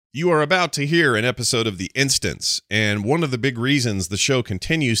You are about to hear an episode of The Instance, and one of the big reasons the show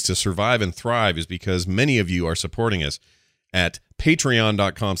continues to survive and thrive is because many of you are supporting us at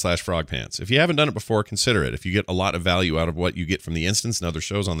patreon.com/frogpants. If you haven't done it before, consider it. If you get a lot of value out of what you get from The Instance and other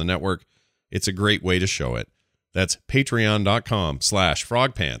shows on the network, it's a great way to show it. That's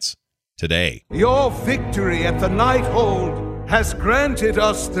patreon.com/frogpants today. Your victory at the Night Hold has granted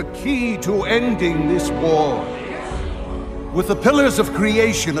us the key to ending this war. With the pillars of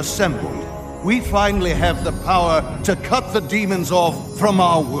creation assembled, we finally have the power to cut the demons off from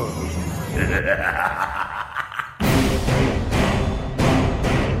our world.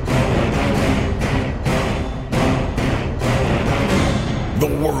 The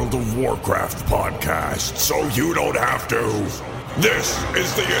World of Warcraft podcast, so you don't have to. This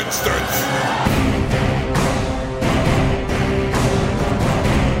is The Instance.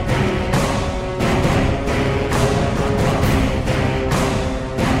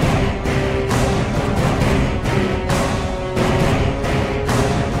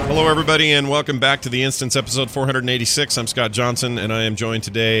 Hello, everybody, and welcome back to The Instance, episode 486. I'm Scott Johnson, and I am joined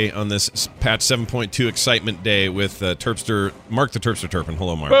today on this patch 7.2 excitement day with Terpster, Mark the Terpster Turpin.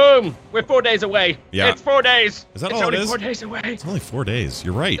 Hello, Mark. Boom! We're 4 days away. Yeah. It's 4 days. Is that it's all only it is? 4 days away. It's only 4 days.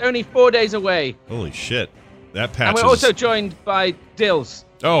 You're right. It's only 4 days away. Holy shit. That patch And we're also joined by Dills.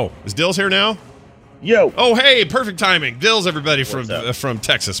 Oh, is Dills here now? Yo. Oh, hey, perfect timing. Dills, everybody What's from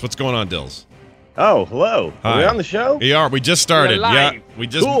Texas. What's going on, Dills? Oh, hello. Hi. Are we on the show? We are. We just started. We're live. Yeah,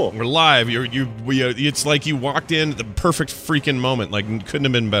 we're live. It's like you walked in at the perfect freaking moment. Like, couldn't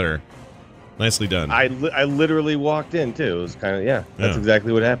have been better. Nicely done. I literally walked in, too. It was kind of, that's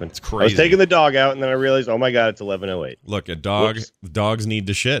exactly what happened. It's crazy. I was taking the dog out, and then I realized, oh my God, it's 11:08. Look, Whoops. dogs need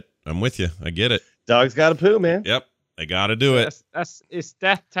to shit. I'm with you. I get it. Dog's got to poo, man. Yep. They got to do it. It's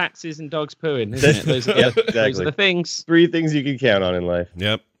death, taxes, and dogs pooing, isn't it? Those are, Yep, those exactly. are the things. 3 things you can count on in life.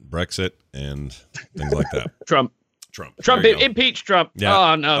 Yep. Brexit and things like that. Trump. Trump. Impeach Trump. Yeah.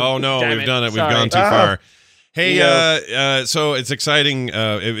 Oh, no. Oh, no. Damn We've done it. We've Sorry. gone too far. Hey, Yes. so it's exciting.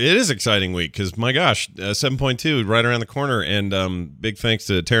 It is exciting week because, my gosh, 7.2 right around the corner. And big thanks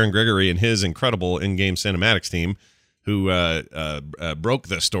to Taryn Gregory and his incredible in-game cinematics team who broke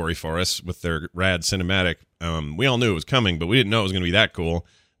the story for us with their rad cinematic. We all knew it was coming, but we didn't know it was going to be that cool.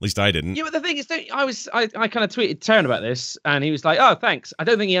 At least I didn't. Yeah, but the thing is, I kind of tweeted Taryn about this, and he was like, "Oh, thanks." I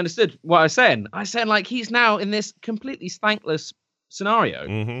don't think he understood what I was saying. I said, like, he's now in this completely thankless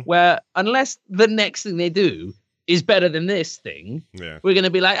scenario where unless the next thing they do is better than this thing, we're going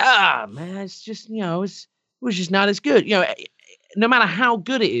to be like, man, it's just, it was just not as good. No matter how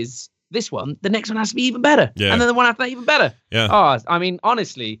good it is, this one, the next one has to be even better, and then the one after that even better. Yeah. Oh, I mean,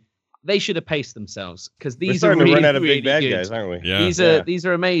 honestly. They should have paced themselves because We're these are starting really, to run out of really big bad good. guys, aren't we? Yeah. These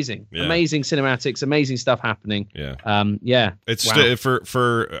are amazing, amazing cinematics, amazing stuff happening. Yeah. It's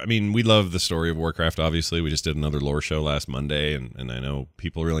I mean, we love the story of Warcraft. Obviously, we just did another lore show last Monday, and I know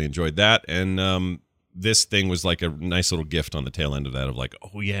people really enjoyed that. And this thing was like a nice little gift on the tail end of that. Of like,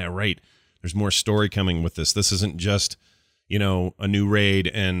 oh yeah, right. There's more story coming with this. This isn't just a new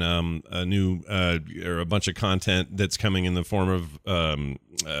raid and a new or a bunch of content that's coming in the form of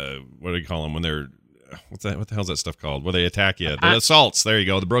what do you call them when they're what the hell's that stuff called? Where they attack you? The assaults. There you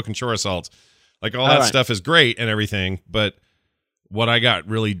go. The Broken Shore assaults. Like all that stuff is great and everything, but what I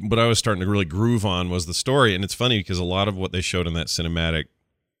was starting to really groove on was the story. And it's funny because a lot of what they showed in that cinematic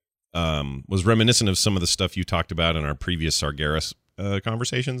was reminiscent of some of the stuff you talked about in our previous Sargaras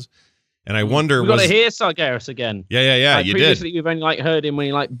conversations. And I wonder, we got to hear Sargaras again. Yeah. You previously, did. we've only heard him when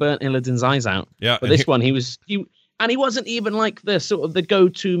he burnt Illidan's eyes out. Yeah, but this one, he wasn't even like the sort of the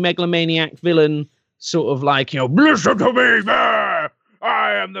go-to megalomaniac villain, sort of like listen to me, I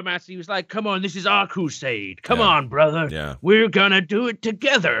am the master. He was like, come on, this is our crusade. Come on, brother. Yeah, we're gonna do it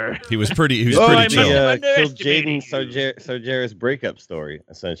together. He was pretty. He was pretty chill. Killed Jaden Sargeras breakup story.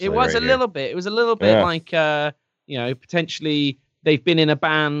 Essentially, it was right a little bit. It was a little bit like potentially. They've been in a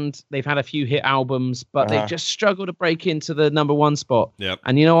band. They've had a few hit albums, but they've just struggled to break into the #1 spot. Yep.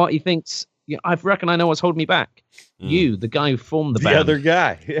 And you know what? He thinks, I reckon I know what's holding me back. You, the guy who formed the band. The other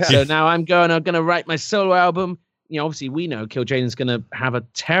guy. Yeah. So now I'm going to write my solo album. Obviously we know Kill Jaden's going to have a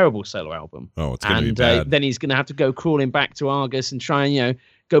terrible solo album. Oh, it's going to be bad. Then he's going to have to go crawling back to Argus and try and,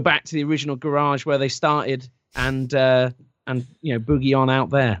 go back to the original garage where they started and boogie on out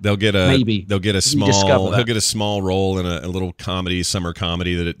there. They'll get a small role in a little summer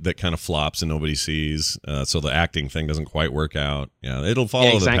comedy that kind of flops and nobody sees. So the acting thing doesn't quite work out. Yeah, it'll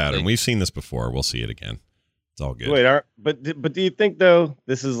follow the pattern. We've seen this before. We'll see it again. It's all good. Wait, but do you think though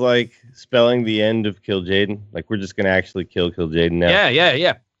this is like spelling the end of Kill Jaden? Like we're just gonna actually kill Jaden now?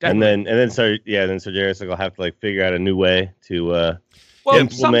 Yeah. Definitely. And then Sargeras will have to like figure out a new way to Well,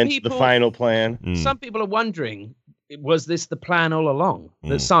 implement the final plan. Some people are wondering, was this the plan all along?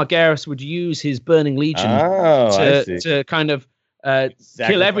 That Sargaras would use his Burning Legion to kind of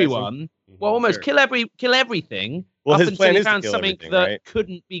kill everyone. Well, almost kill everything. Well, up his until plan he is to found kill something everything, that right?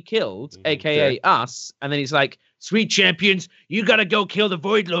 couldn't be killed, aka us. And then he's like, "Sweet champions, you gotta go kill the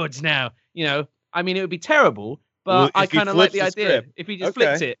Void Lords now." You know, I mean, it would be terrible, but I kind of like the idea if he just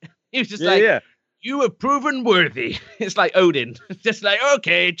flipped it. He was just you have proven worthy. It's like Odin. Just like,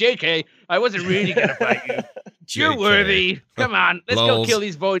 okay, JK, I wasn't really going to fight you. You're worthy. Come on, let's go kill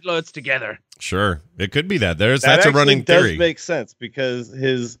these Void Lords together. Sure. It could be that. That's a running theory. That does make sense because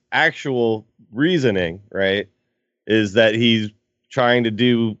his actual reasoning, right, is that he's trying to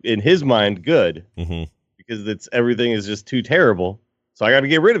do, in his mind, good. Because everything is just too terrible. So I got to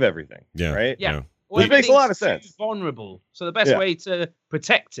get rid of everything. Yeah. Right? Yeah. Which makes a lot of sense. Vulnerable. So the best way to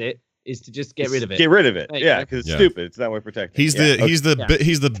protect it is to just get rid of it. Get rid of it. Yeah, because it's stupid. It's not worth protecting. He's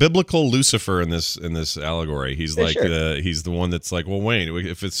the biblical Lucifer in this allegory. He's like he's the one that's like, well, wait,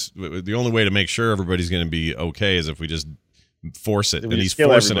 if it's the only way to make sure everybody's going to be okay is if we just force it, and he's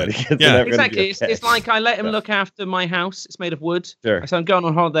forcing it. Yeah, exactly. It's like I let him look after my house. It's made of wood. Sure. So I'm going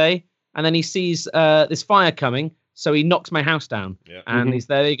on holiday, and then he sees this fire coming, so he knocks my house down. Yeah. And he's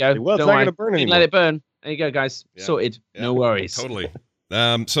there. There you go. Well, it's not going to burn anymore. Let it burn. There you go, guys. Yeah. Sorted. Yeah. No worries. Totally.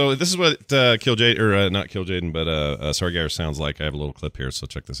 So this is what Kill Jade, or not Kill Jaden, but Sargaras sounds like. I have a little clip here, so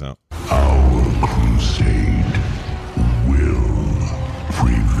check this out. Our crusade will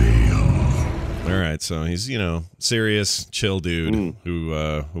prevail. All right, so he's serious, chill dude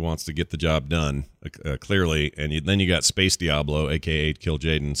who wants to get the job done clearly, and then you got Space Diablo, aka Kill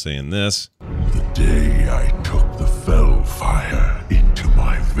Jaden, saying this: The day I took the fell fire into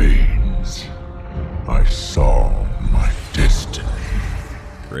my veins, I saw my destiny.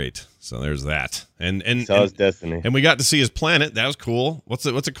 Great. So there's that. And saw his destiny. And we got to see his planet. That was cool. What's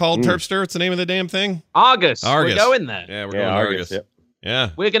it called, Terpster? What's the name of the damn thing? Argus. We're going there. Yeah, we're going to Argus. Yep.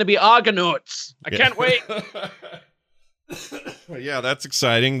 Yeah. We're going to be Argonauts. I can't wait. Yeah, that's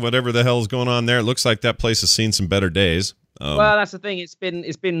exciting. Whatever the hell's going on there. It looks like that place has seen some better days. Well, that's the thing. It's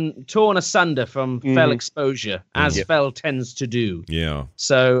been torn asunder from fell exposure, as fell tends to do. Yeah.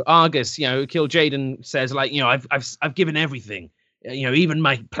 So Argus, Kill Jaden says, like, I've given everything. Even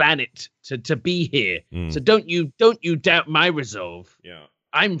my planet to be here. So don't you doubt my resolve. Yeah,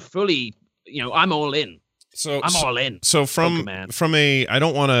 I'm fully, I'm all in. So I'm all in. So from a, I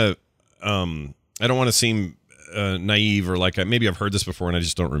don't want to seem naive or like maybe I've heard this before and I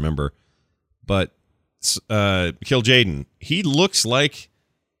just don't remember. But Kill Jaden, he looks like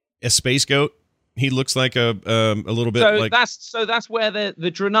a space goat. He looks like a little bit like that's where the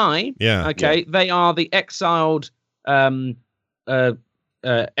Draenei. Yeah. Okay, yeah. They are the exiled.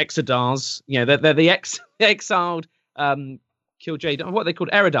 Exodars, they're the exiled Kill Jaden. What are they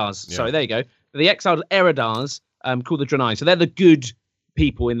called? Eridars. Yeah. Sorry, there you go. The exiled Eridars, called the Draenei. So they're the good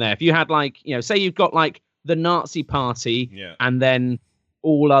people in there. If you had say you've got like the Nazi party, and then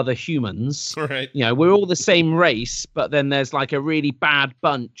all other humans. Right. We're all the same race, but then there's like a really bad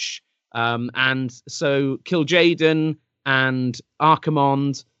bunch. And so Kill Jaden and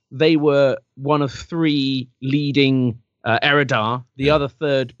Archimonde, they were one of three leading Eridar, the other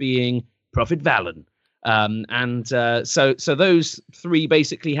third being Prophet Valen. So those three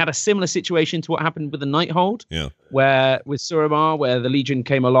basically had a similar situation to what happened with the Nighthold, where with Suramar, where the Legion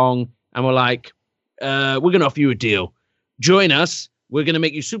came along and were like, we're going to offer you a deal. Join us. We're going to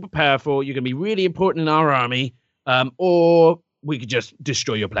make you super powerful. You're going to be really important in our army, or we could just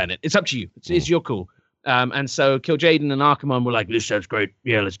destroy your planet. It's up to you. It's your call. And so Kill Jaden and Archimonde were like, this sounds great.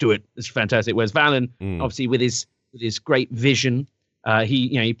 Yeah, let's do it. It's fantastic. Whereas Valen, obviously with his great vision,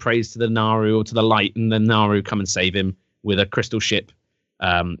 he prays to the Naru or to the light, and then Naru come and save him with a crystal ship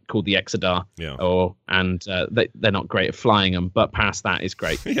called the Exodar. Yeah. They're not great at flying them, but past that is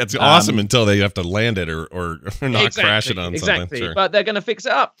great. Yeah, it's awesome until they have to land it or not crash it on something. Exactly. Sure. But they're going to fix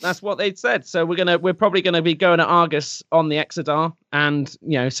it up. That's what they'd said. So we're probably going to be going to Argus on the Exodar, and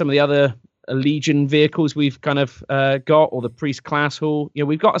some of the other Legion vehicles we've kind of got, or the Priest class hall.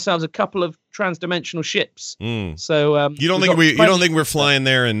 We've got ourselves a couple of transdimensional ships. So you don't think we're flying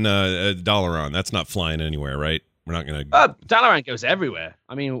there in Dalaran? That's not flying anywhere, right? We're not going to. Dalaran goes everywhere.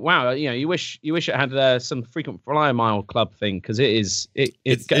 I mean, wow. You wish it had some frequent flyer mile club thing, because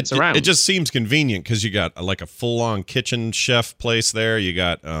it gets around. It just seems convenient because you got like a full on kitchen chef place there. You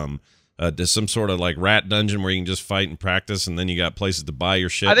got some sort of like rat dungeon where you can just fight and practice, and then you got places to buy your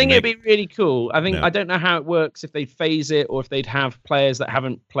shit. I think it'd be really cool. I don't know how it works, if they'd phase it or if they'd have players that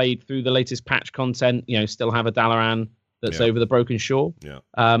haven't played through the latest patch content, still have a Dalaran that's over the Broken Shore.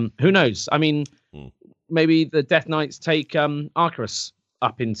 Yeah. Who knows? I mean, maybe the Death Knights take Sargaras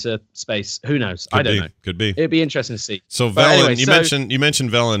up into space. Who knows? I don't know. Could be. It'd be interesting to see. So Velen, you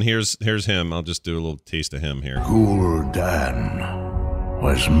mentioned Velen. Here's him. I'll just do a little taste of him here. Gul'dan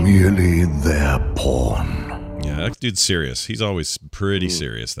was merely their pawn. Yeah, that dude's serious. He's always pretty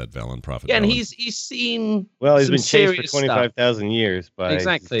serious, that Velen prophet. Yeah, and Velen. he's seen. Well, he's some been chased for serious 25,000 years by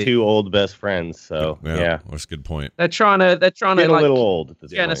Exactly. 2 old best friends. So yeah, that's a good point. They're trying to getting a like little old at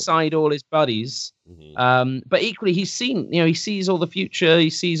this point. genocide all his buddies. But equally, he's seen. He sees all the future. He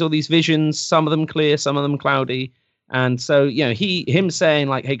sees all these visions. Some of them clear, some of them cloudy. And so him saying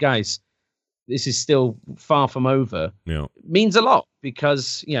like, "Hey guys, this is still far from over," means a lot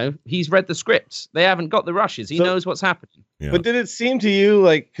because he's read the scripts. They haven't got the rushes. He knows what's happening. Yeah. But did it seem to you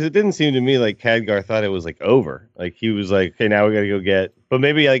because it didn't seem to me like Khadgar thought it was like over. Like he was like, "Okay, now we got to go get." But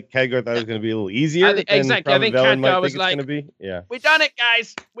maybe like Khadgar thought it was going to be a little easier. Exactly. I think Khadgar was like, "We done it,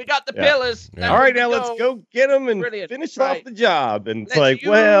 guys. We got the pillars. Yeah. All right, now let's go get them and finish off the job." And it's like,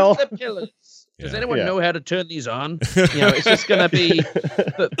 well, the pillars. Does anyone know how to turn these on? It's just going to be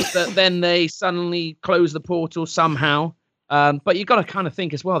that then they suddenly close the portal somehow. But you've got to kind of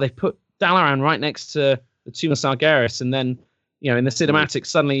think as well. They've put Dalaran right next to the tomb of Sargeras, and then in the cinematics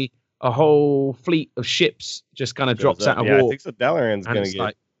suddenly a whole fleet of ships just kind of drops out of war. I think so. Dalaran's going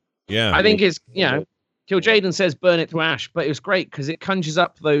to get. I think it's Kil'jaeden says burn it to ash, but it was great because it conjures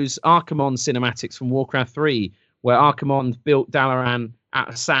up those Archimonde cinematics from Warcraft 3, where Archimonde built Dalaran out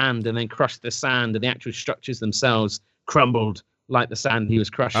of sand and then crushed the sand, and the actual structures themselves crumbled like the sand he was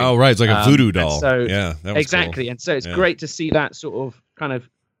crushing. Oh, right. It's like a voodoo doll. So, yeah, that was exactly. Cool. And so it's great to see that sort of kind of.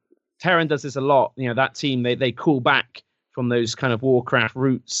 Terran does this a lot. That team, they call back from those kind of Warcraft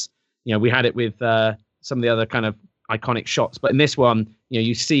roots. We had it with some of the other kind of iconic shots. But in this one,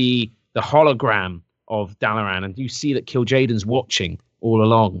 you see the hologram of Dalaran, and you see that Kil'jaeden's watching all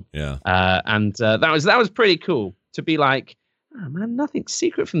along. Yeah. And that was pretty cool to be like, oh, man, nothing's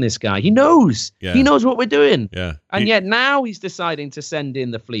secret from this guy. He knows. Yeah. He knows what we're doing. Yeah. And yet now he's deciding to send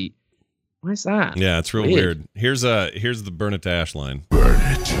in the fleet. Why's that? Yeah, it's real weird. Here's the burn it to ash line. Burn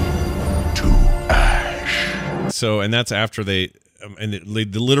it to ash. So, and that's after they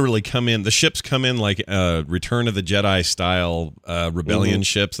literally come in. The ships come in like Return of the Jedi style rebellion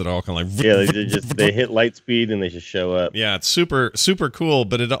ships that are all kind of like they hit light speed and they just show up. Yeah, it's super super cool.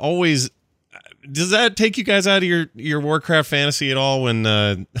 But it always. Does that take you guys out of your Warcraft fantasy at all when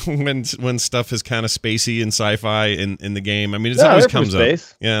stuff is kind of spacey and sci-fi in the game? I mean, it always comes up.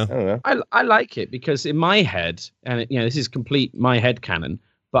 Yeah, I don't know. I like it because in my head, and this is complete my head canon,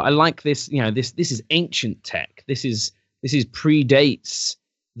 but I like this. This is ancient tech. This is predates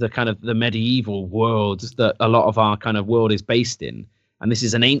the kind of the medieval world that a lot of our kind of world is based in, and this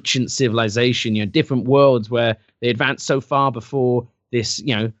is an ancient civilization. Different worlds where they advanced so far before this.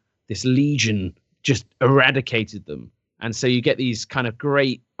 This legion just eradicated them. And so you get these kind of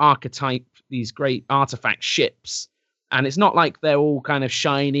great archetype, these great artifact ships. And it's not like they're all kind of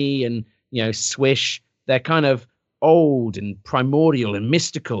shiny and, swish. They're kind of old and primordial and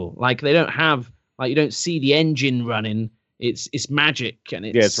mystical. Like they don't have, like you don't see the engine running. It's magic. And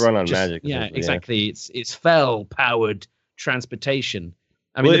it's run on magic. Yeah, exactly. Yeah. It's fel powered transportation.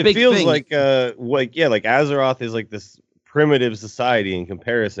 I mean, the big feels thing, like Azeroth is like this primitive society in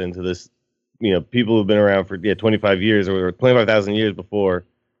comparison to this, people who've been around for 25 years or 25,000 years before,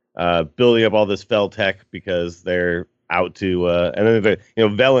 building up all this fel tech because they're out to, and then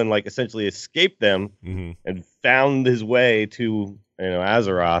Velen like essentially escaped them and found his way to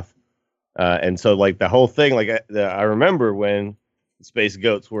Azeroth, and so like the whole thing, like I remember when space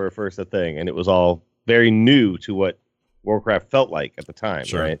goats were first a thing, and it was all very new to what Warcraft felt like at the time,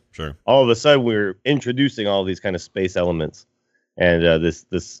 right? Sure. All of a sudden, we're introducing all these kind of space elements and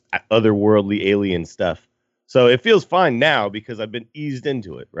this otherworldly alien stuff. So it feels fine now because I've been eased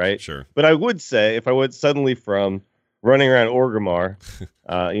into it, right? Sure. But I would say if I went suddenly from running around Orgrimmar,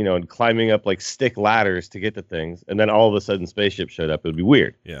 and climbing up like stick ladders to get to things, and then all of a sudden spaceships showed up, it would be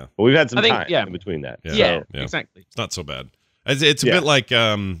weird. Yeah. But we've had some time in between that. Yeah, exactly. It's not so bad. It's a bit like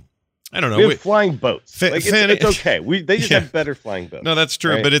I don't know. We have flying boats. It's okay. They just have better flying boats. No, that's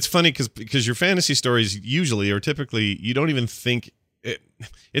true. Right? But it's funny because your fantasy stories usually or typically you don't even think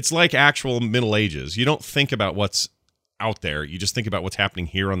it's like actual Middle Ages. You don't think about what's out there. You just think about what's happening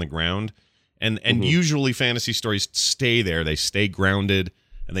here on the ground. And usually fantasy stories stay there. They stay grounded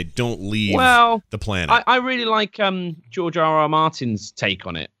and they don't leave the planet. I really like George R.R. Martin's take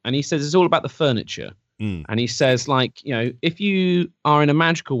on it. And he says it's all about the furniture. And he says, like, if you are in a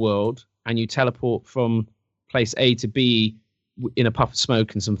magical world and you teleport from place A to B in a puff of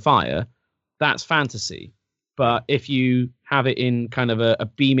smoke and some fire, that's fantasy. But if you have it in kind of a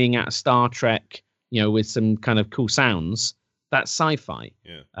beaming at Star Trek, with some kind of cool sounds, that's sci-fi.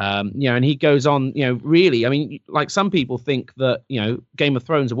 Yeah. And he goes on, really, I mean, like some people think that, Game of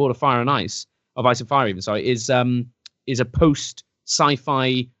Thrones, A World of Fire and Ice, of Ice and Fire even, sorry, is a post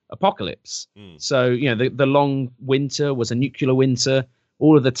sci-fi apocalypse. So, the long winter was a nuclear winter.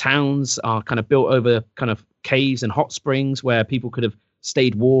 All of the towns are kind of built over kind of caves and hot springs where people could have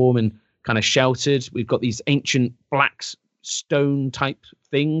stayed warm and kind of sheltered. We've got these ancient black stone type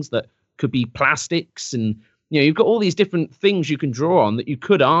things that could be plastics, and you've got all these different things you can draw on that you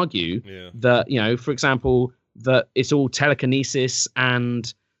could argue that, for example, that it's all telekinesis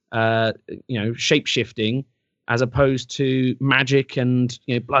and shape shifting, as opposed to magic and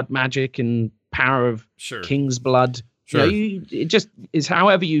blood magic and power of king's blood. Sure. It just is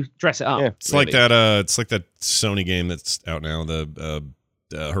however you dress it up. Yeah. It's really it's like that Sony game that's out now. The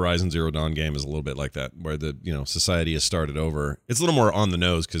Horizon Zero Dawn game is a little bit like that, where the society has started over. It's a little more on the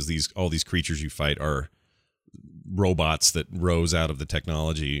nose because all these creatures you fight are robots that rose out of the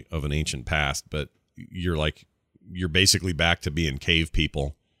technology of an ancient past, but you're basically back to being cave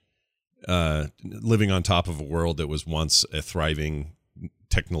people, living on top of a world that was once a thriving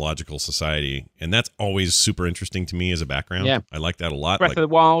technological society, and that's always super interesting to me as a background. Yeah, I like that a lot. Breath of the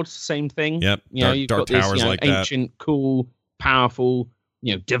Wild, same thing. Yep, you've dark got towers this, like ancient, cool, powerful,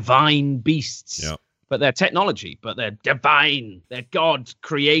 divine beasts. Yep. But they're technology, but they're divine. They're God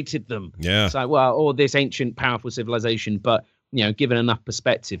created them. Yeah. It's like, or this ancient, powerful civilization, but given enough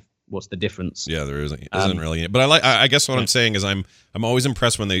perspective, what's the difference? Yeah, there isn't really. But I guess what I'm saying is I'm always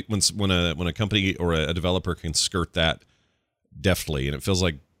impressed when a company or a developer can skirt that deftly, and it feels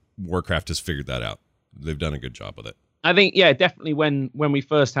like Warcraft has figured that out. They've done a good job with it. I think, definitely when we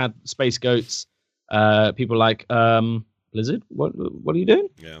first had Space Goats, people were like, Blizzard, what are you doing?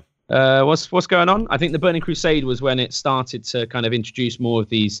 Yeah. What's going on? I think the Burning Crusade was when it started to kind of introduce more of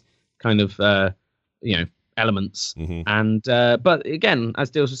these kind of elements. Mm-hmm. And but again, as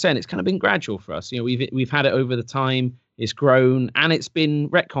Dils was saying, it's kind of been gradual for us. We've had it over the time. It's grown and it's been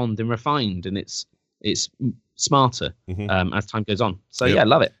retconned and refined, and it's smarter as time goes on. So yeah,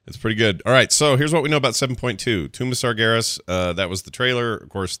 love it. It's pretty good. All right, so here's what we know about 7.2. Tomb of Sargaras. That was the trailer. Of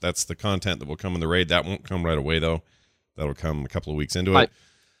course, that's the content that will come in the raid. That won't come right away though. That'll come a couple of weeks into it.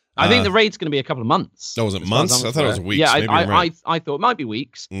 I think the raid's going to be a couple of months. Oh, was it months? I thought it was weeks. Yeah, Maybe I thought it might be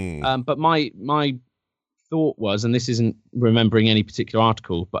weeks. But my thought was, and this isn't remembering any particular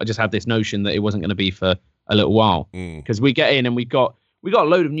article, but I just had this notion that it wasn't going to be for a little while, because we get in and we got a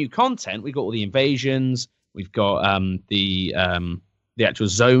load of new content. We got all the invasions. We've got the actual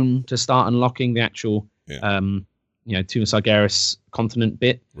zone to start unlocking, the actual Tomb of Sargeras continent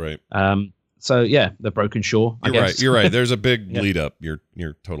bit. Right. So yeah, the Broken Shore. I guess. Right. You're right. There's a big lead up. You're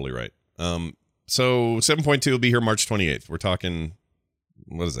totally right. So 7.2 will be here March 28th. We're talking,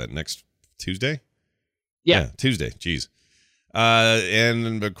 what is that, next Tuesday? Yeah, Tuesday. Jeez.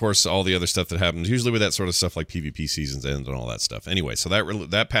 And of course, all the other stuff that happens usually with that sort of stuff, like PvP seasons end and all that stuff. Anyway, so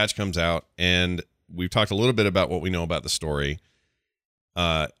that patch comes out, and we've talked a little bit about what we know about the story.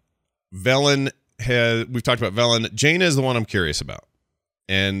 We've talked about Velen. Jaina is the one I'm curious about.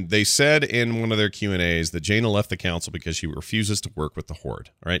 And they said in one of their Q&As that Jaina left the council because she refuses to work with the Horde.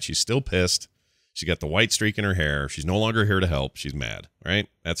 All right, she's still pissed. She's got the white streak in her hair. She's no longer here to help. She's mad. All right,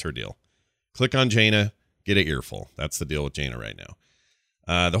 that's her deal. Click on Jaina, get an earful. That's the deal with Jaina right now.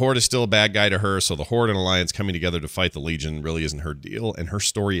 The Horde is still a bad guy to her, so the Horde and Alliance coming together to fight the Legion really isn't her deal, and her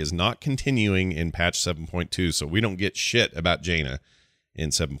story is not continuing in patch 7.2, so we don't get shit about Jaina in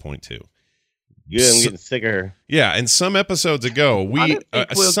 7.2. Good, I'm getting sick of her. Yeah, and some episodes ago,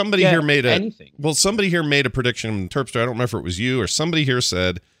 somebody here made a prediction. Terpster, I don't remember if it was you or somebody here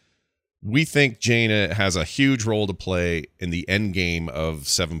said, we think Jaina has a huge role to play in the end game of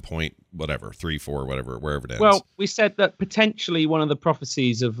 3, 4, whatever, wherever it ends. Well, we said that potentially one of the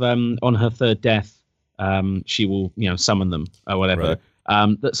prophecies of on her third death, she will summon them or whatever.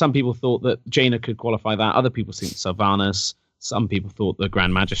 Right. That some people thought that Jaina could qualify that. Other people think Sargaras. Some people thought the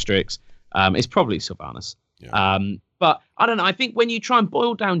Grand Magistrix. It's probably Sargaras. Yeah. But I don't know. I think when you try and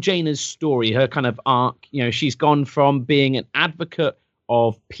boil down Jaina's story, her kind of arc, she's gone from being an advocate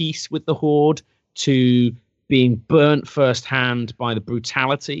of peace with the Horde to being burnt firsthand by the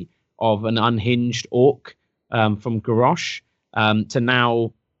brutality of an unhinged orc from Garrosh, to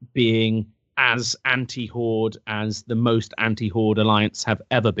now being as anti-Horde as the most anti-Horde Alliance have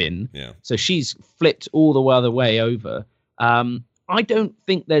ever been. Yeah. So she's flipped all the other way over. I don't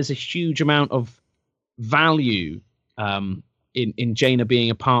think there's a huge amount of value in Jaina being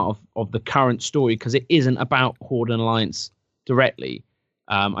a part of the current story, because it isn't about Horde and Alliance directly.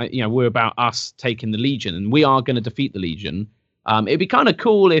 We're about us taking the Legion, and we are going to defeat the Legion. It'd be kind of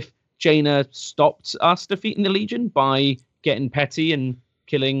cool if Jaina stopped us defeating the Legion by getting petty and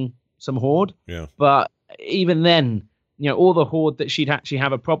killing some Horde. Yeah. But even then, all the Horde that she'd actually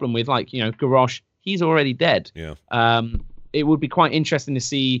have a problem with, like, Garrosh, he's already dead. Yeah. It would be quite interesting to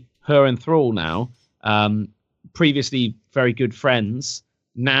see her and Thrall now. Previously very good friends.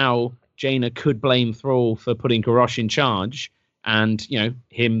 Now Jaina could blame Thrall for putting Garrosh in charge and,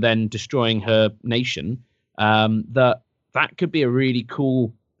 him then destroying her nation. That could be a really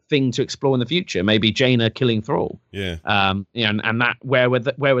cool thing to explore in the future. Maybe Jaina killing Thrall. Yeah. And that where would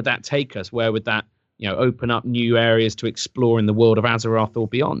that take us? Where would that open up new areas to explore in the world of Azeroth or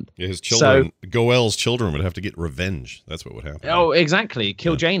beyond? Yeah, his children, Goel's children, would have to get revenge. That's what would happen. Oh, exactly.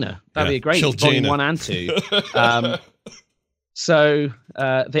 Kill Jaina. That'd be a great Kill volume Jaina. 1 and 2.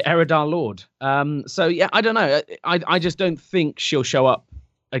 The Eredar Lord. So yeah, I don't know. I just don't think she'll show up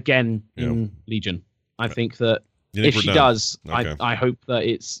again in Legion. I think that if she does, okay. I hope that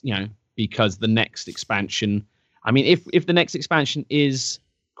it's because the next expansion. I mean, if the next expansion is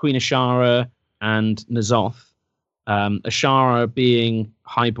Queen Ashara and N'Zoth, Ashara being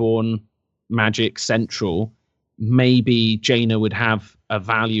highborn magic central, maybe Jaina would have a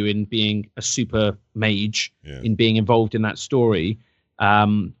value in being a super mage, in being involved in that story.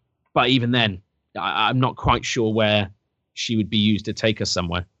 But even then, I'm not quite sure where she would be used to take us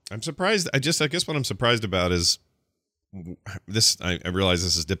somewhere. I'm surprised. I guess what I'm surprised about is this. I realize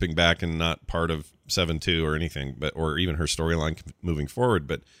this is dipping back and not part of 7.2 or anything, or even her storyline moving forward.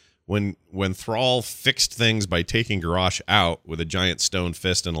 But when Thrall fixed things by taking Garrosh out with a giant stone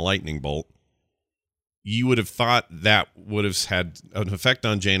fist and a lightning bolt, you would have thought that would have had an effect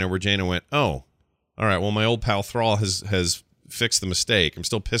on Jaina, where Jaina went, "Oh, all right. Well, my old pal Thrall has fixed the mistake. I'm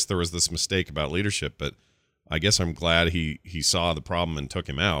still pissed there was this mistake about leadership, but I guess I'm glad he saw the problem and took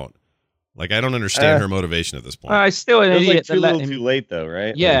him out." Like, I don't understand her motivation at this point. I still an idiot. Too little, too late, though,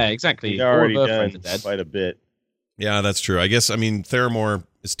 right? Yeah, exactly. He's already done quite a bit. Yeah, that's true. I guess. I mean, Theramore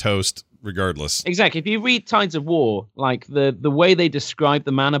is toast regardless. Exactly. If you read Tides of War, like the way they describe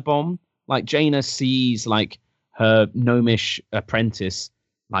the mana bomb, like Jaina sees like her gnomish apprentice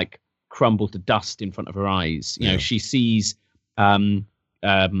like crumble to dust in front of her eyes. You know, she sees Archmage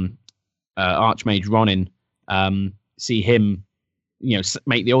Ronin see him,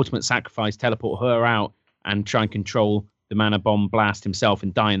 make the ultimate sacrifice, teleport her out, and try and control the mana bomb blast himself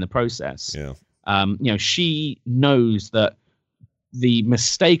and die in the process. Yeah. She knows that the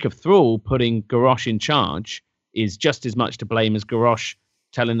mistake of Thrall putting Garrosh in charge is just as much to blame as Garrosh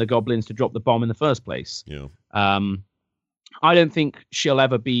telling the goblins to drop the bomb in the first place. Yeah. I don't think she'll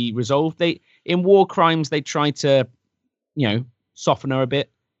ever be resolved. In War Crimes, they try to, soften her a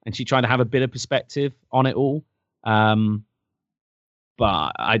bit, and she tried to have a bit of perspective on it all.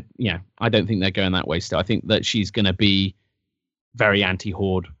 But I don't think they're going that way still. I think that she's going to be very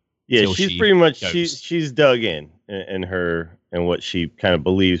anti-Horde. Yeah, she's pretty much she's dug in her and what she kind of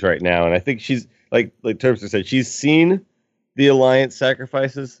believes right now, and I think she's like Terpster said, she's seen the Alliance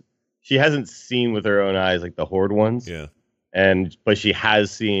sacrifices. She hasn't seen with her own eyes like the Horde ones. Yeah, but she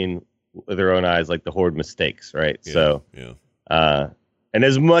has seen with her own eyes like the Horde mistakes, right? Yeah. So and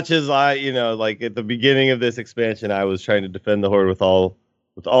as much as I, like at the beginning of this expansion, I was trying to defend the Horde with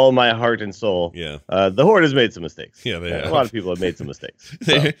all my heart and soul. Yeah. The Horde has made some mistakes. Yeah, a lot of people have made some mistakes.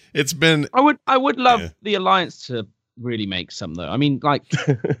 So. It's been. I would love the Alliance to really make some though. I mean, like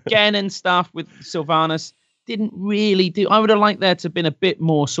Gen and stuff with Sylvanas didn't really do. I would have liked there to have been a bit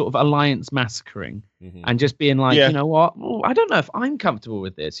more sort of Alliance massacring and just being like, you know what? Oh, I don't know if I'm comfortable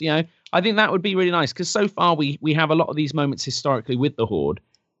with this. I think that would be really nice because so far we have a lot of these moments historically with the Horde,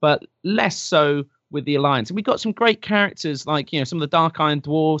 but less so with the Alliance. And we got some great characters like, some of the Dark Iron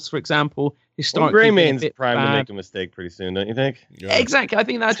Dwarves, for example. Historically, Greymane's primed to make a mistake pretty soon, don't you think? Yeah. Exactly. I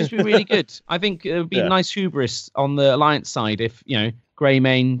think that'd just be really good. I think it would be nice hubris on the Alliance side if,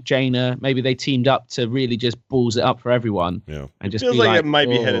 Greymane, Jaina, maybe they teamed up to really just balls it up for everyone. Yeah. And just feels like it might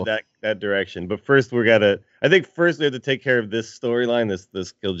be headed that direction. But first we have to take care of this storyline,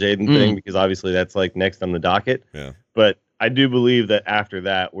 this Kill Jaden thing, because obviously that's like next on the docket. Yeah. But I do believe that after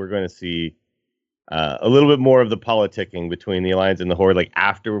that we're going to see a little bit more of the politicking between the Alliance and the Horde, like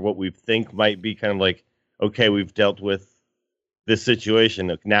after what we think might be kind of like, okay, we've dealt with this situation.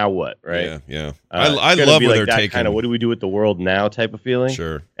 Like, now what, right? Yeah. I love where they're taking kind of what do we do with the world now type of feeling.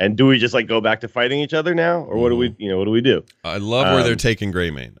 Sure. And do we just like go back to fighting each other now, or what do we do? I love where they're taking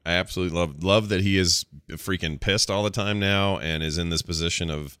Greymane. I absolutely love that he is freaking pissed all the time now and is in this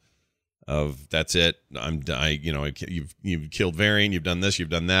position of that's it. You've killed Varian, you've done this, you've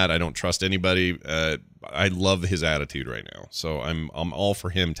done that. I don't trust anybody. I love his attitude right now. So I'm all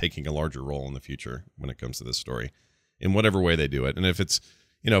for him taking a larger role in the future when it comes to this story, in whatever way they do it. And if it's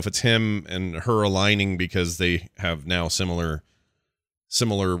if it's him and her aligning because they have now similar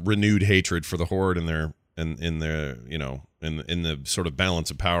renewed hatred for the Horde in their in the sort of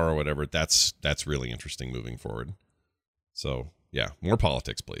balance of power or whatever, that's really interesting moving forward. So yeah, more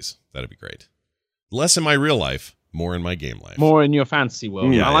politics, please. That'd be great. Less in my real life, more in my game life. More in your fantasy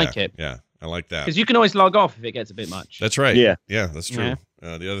world. I like it. Yeah, I like that. Because you can always log off if it gets a bit much. That's right. Yeah, that's true.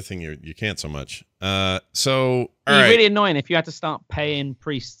 Yeah. The other thing you can't so much. It'd be really annoying if you had to start paying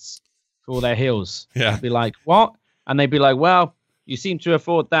priests for all their heals. Yeah. I'd be like, what? And they'd be like, well, you seem to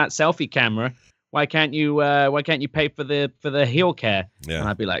afford that selfie camera. Why can't you pay for the heal care? Yeah. And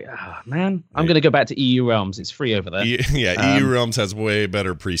I'd be like, oh, man, I'm going to go back to EU Realms. It's free over there. EU Realms has way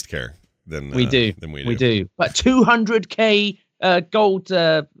better priest care than we do. We do. But 200k gold,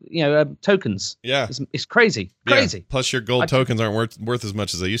 tokens. Yeah, it's crazy. Crazy. Yeah. Plus, your gold tokens aren't worth as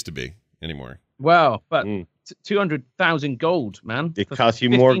much as they used to be anymore. Well, but 200,000 gold, man. It costs you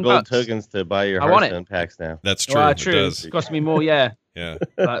more gold tokens to buy your Hearthstone packs now. That's true. Well, true. It does. It costs me more. Yeah. Yeah.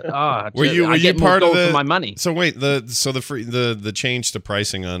 But, were you part of for my money? So wait, the change to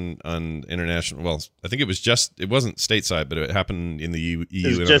pricing on international. Well, I think it wasn't stateside, but it happened in the EU.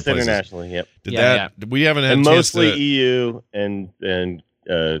 It's just internationally. Yep. We haven't had and a chance mostly to, EU and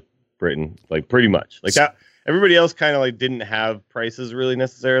Britain, like pretty much like that. Everybody else kind of like didn't have prices really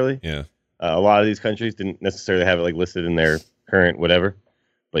necessarily. Yeah. A lot of these countries didn't necessarily have it like listed in their current whatever,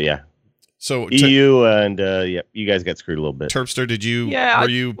 but yeah. So EU and you guys got screwed a little bit. Terpster, were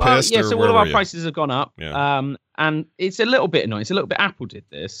you well, pissed? Yeah, so all of our prices prices have gone up. Yeah. And it's a little bit annoying. It's a little bit Apple did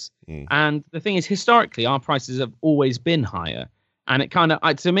this. And the thing is, historically, our prices have always been higher. And it kind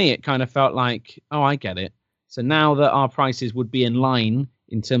of, to me, it kind of felt like, oh, I get it. So now that our prices would be in line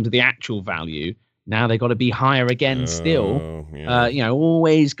in terms of the actual value, now they got to be higher again still. Yeah.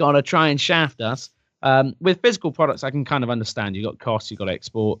 Always got to try and shaft us. With physical products, I can kind of understand. You got costs, you got to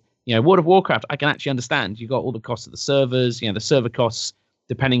export. World of Warcraft, I can actually understand. You got all the costs of the servers, the server costs,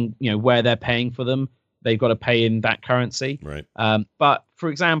 depending, where they're paying for them, they've got to pay in that currency. Right. But for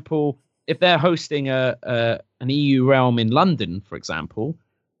example, if they're hosting an EU realm in London, for example,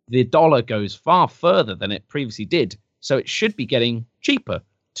 the dollar goes far further than it previously did. So it should be getting cheaper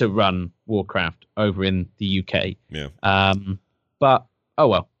to run Warcraft over in the UK. Yeah. But oh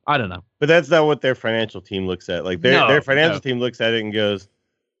well, I don't know. But that's not what their financial team looks at. Like their financial team looks at it and goes,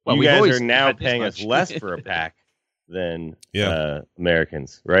 well, you guys are now paying us less for a pack than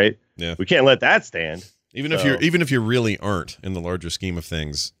Americans, right? Yeah. We can't let that stand. Even if you really aren't in the larger scheme of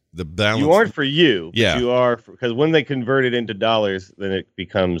things, the balance. You aren't for you. Yeah. You are because when they convert it into dollars, then it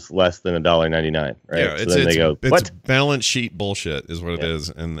becomes less than $1.99, right? Yeah, so then they go, what? It's balance sheet bullshit is what it is.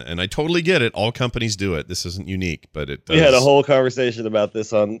 And I totally get it. All companies do it. This isn't unique, but it does. We had a whole conversation about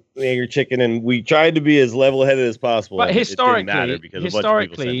this on the Angry Chicken, and we tried to be as level-headed as possible. But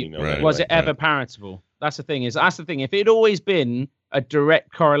historically, Right. was it ever palatable? That's the thing. If it had always been a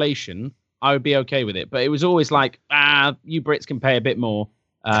direct correlation, I would be okay with it. But it was always like, you Brits can pay a bit more.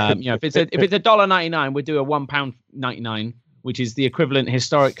 If it's $1.99, we'd do a £1.99, which is the equivalent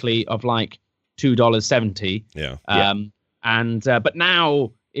historically of like $2.70. Yeah. But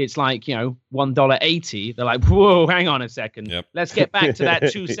now it's like $1.80. They're like, whoa, hang on a second. Yep. Let's get back to that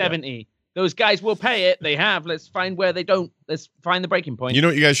 $2.70. Those guys will pay it. They have. Let's find where they don't. Let's find the breaking point. You know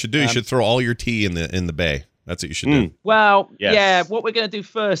what you guys should do? You should throw all your tea in the bay. That's what you should do. Well, yeah. What we're going to do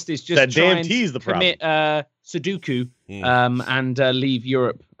first is just that try damn and tea's the commit Sudoku and leave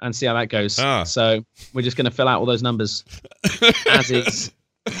Europe and see how that goes. So we're just going to fill out all those numbers as is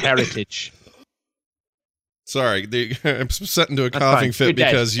heritage. Sorry, I'm set into a coughing fit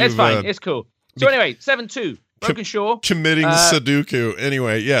because you've. It's fine. It's cool. So anyway, 7-2. Broken Shore. Committing Sudoku.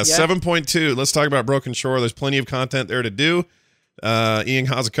 Anyway, 7.2. Let's talk about Broken Shore. There's plenty of content there to do. Ian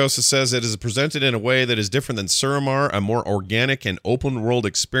Hazukosa says it is presented in a way that is different than Suramar, a more organic and open world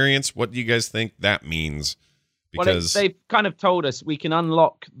experience. What do you guys think that means? Because they've kind of told us we can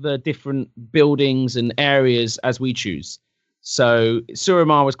unlock the different buildings and areas as we choose. So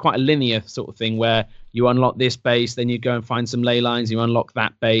Suramar was quite a linear sort of thing where you unlock this base, then you go and find some ley lines, you unlock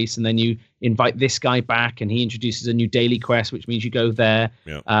that base, and then you invite this guy back and he introduces a new daily quest, which means you go there.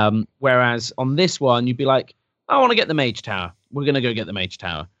 Yeah. Whereas on this one, you'd be like, I want to get the Mage Tower. We're going to go get the Mage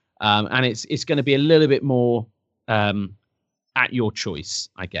Tower. And it's going to be a little bit more at your choice,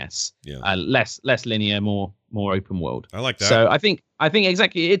 I guess. Yeah. Less linear, more open world. I like that. So I think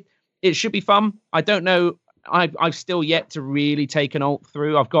exactly it should be fun. I don't know. I've still yet to really take an alt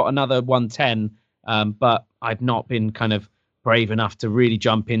through. I've got another 110, but I've not been kind of brave enough to really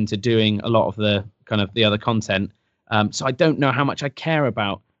jump into doing a lot of the kind of the other content. So I don't know how much I care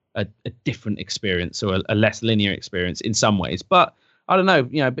about a different experience or a less linear experience in some ways. But I don't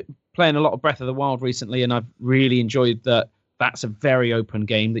know, playing a lot of Breath of the Wild recently, and I've really enjoyed that. That's a very open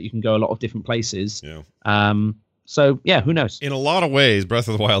game that you can go a lot of different places. Yeah. So yeah, who knows? In a lot of ways, Breath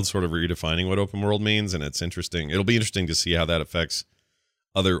of the Wild sort of redefining what open world means, and it's interesting. It'll be interesting to see how that affects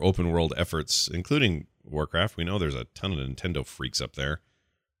other open world efforts, including Warcraft. We know there's a ton of Nintendo freaks up there.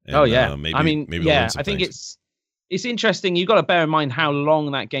 And, maybe I think things. it's interesting. You've got to bear in mind how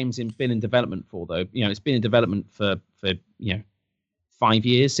long that game's been in development for, though. It's been in development for 5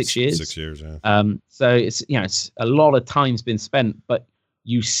 years, 6 years. 6 years, yeah. So it's a lot of time's been spent, but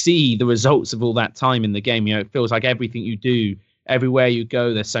you see the results of all that time in the game. It feels like everything you do, everywhere you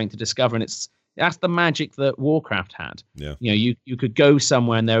go, there's something to discover, and that's the magic that Warcraft had. Yeah. You could go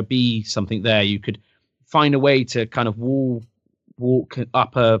somewhere and there would be something there. You could find a way to kind of walk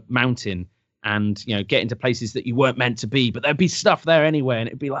up a mountain and get into places that you weren't meant to be, but there'd be stuff there anyway, and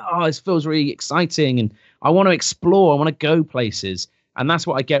it'd be like, oh, this feels really exciting, and I want to explore, I want to go places. And that's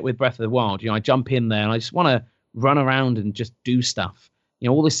what I get with Breath of the Wild. I jump in there and I just want to run around and just do stuff.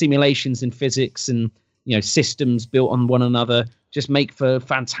 All the simulations and physics and systems built on one another just make for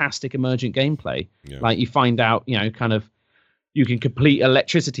fantastic emergent gameplay. Yeah. Like you find out, kind of you can complete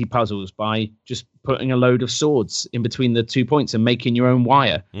electricity puzzles by just putting a load of swords in between the 2 points and making your own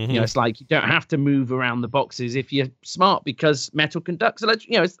wire. Mm-hmm. It's like you don't have to move around the boxes if you're smart, because metal conducts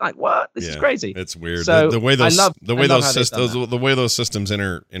electricity. It's like, what? This is crazy. It's weird. So the way those the way those systems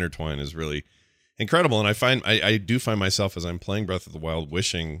intertwine is really incredible. And I do find myself, as I'm playing Breath of the Wild,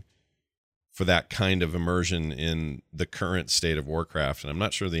 wishing for that kind of immersion in the current state of Warcraft. And I'm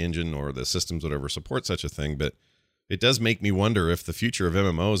not sure the engine or the systems would ever support such a thing, but it does make me wonder if the future of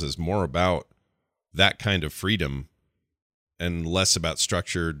MMOs is more about that kind of freedom and less about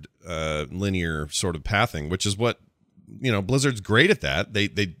structured, linear sort of pathing, which is what, Blizzard's great at that. They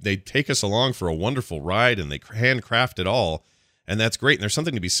take us along for a wonderful ride and they handcraft it all. And that's great. And there's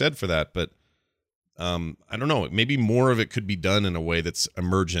something to be said for that. But I don't know, maybe more of it could be done in a way that's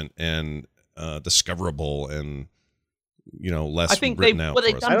emergent and discoverable and, less written out.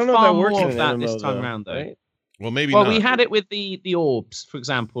 They've I done don't know if far that works more in of that an this MMO, time though, around, though. right? Well, maybe Well, not. we had it with the orbs, for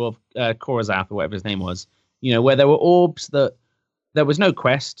example, of Korazath or whatever his name was. Where there were orbs that there was no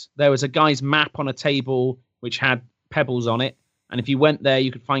quest. There was a guy's map on a table which had pebbles on it, and if you went there,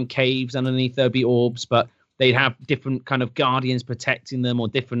 you could find caves underneath. There'd be orbs, but they'd have different kind of guardians protecting them, or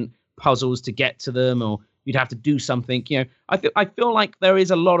different puzzles to get to them, or you'd have to do something. I feel like there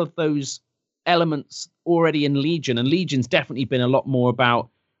is a lot of those elements already in Legion, and Legion's definitely been a lot more about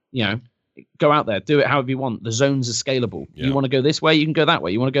go out there, do it however you want. The zones are scalable. Yeah. You want to go this way, you can go that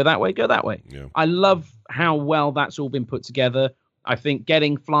way. You want to go that way, go that way. Yeah. I love how well that's all been put together. I think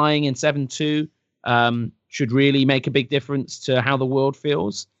getting flying in 7.2 should really make a big difference to how the world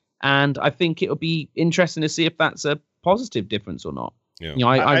feels. And I think it'll be interesting to see if that's a positive difference or not. Yeah.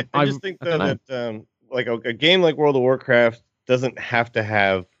 I just think though that like a game like World of Warcraft doesn't have to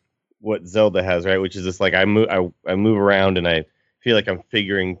have what Zelda has, right? Which is just like I move around and I feel like I'm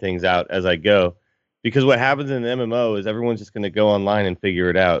figuring things out as I go. Because what happens in an MMO is everyone's just going to go online and figure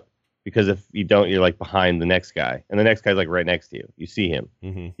it out. Because if you don't, you're like behind the next guy, and the next guy's like right next to you. You see him.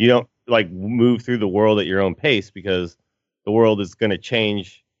 Mm-hmm. You don't like move through the world at your own pace, because the world is going to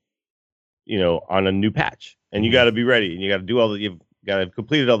change, on a new patch, and you got to be ready, and you got to do you've got to have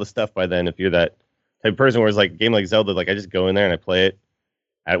completed all the stuff by then. If you're that type of person, where it's like a game like Zelda, like I just go in there and I play it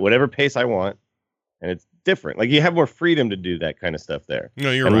at whatever pace I want, and it's different. Like you have more freedom to do that kind of stuff there.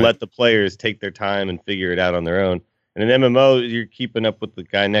 No, you're and right. let the players take their time and figure it out on their own. And in MMO, you're keeping up with the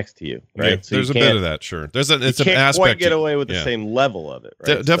guy next to you, right? Yeah, so there's a bit of that, sure. It's an aspect. Can't quite get away with the same level of it,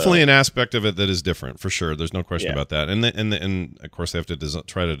 right? Definitely an aspect of it that is different, for sure. There's no question Yeah. about that. And of course, they have to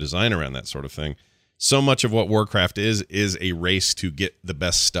try to design around that sort of thing. So much of what Warcraft is a race to get the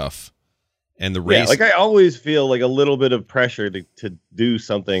best stuff, and the race. Yeah, like I always feel like a little bit of pressure to do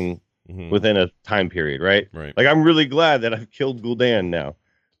something within a time period, right? Right. Like I'm really glad that I've killed Gul'dan now.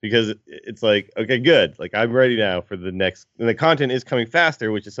 Because it's like, okay, good. Like I'm ready now for the next, and the content is coming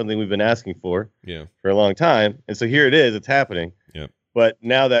faster, which is something we've been asking for a long time. And so here it is, it's happening. Yeah. But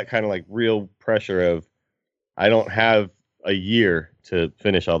now that kind of like real pressure of, I don't have a year to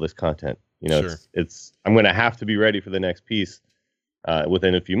finish all this content. Sure. It's I'm going to have to be ready for the next piece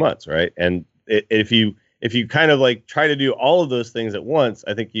within a few months, right? And if you kind of like try to do all of those things at once,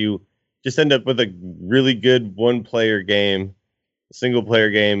 I think you just end up with a really good one-player game. Single player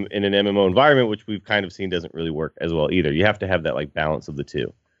game in an MMO environment, which we've kind of seen doesn't really work as well either. You have to have that like balance of the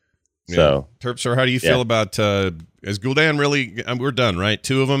two. Yeah. So, Terpsor, how do you feel about is Gul'dan really? We're done, right?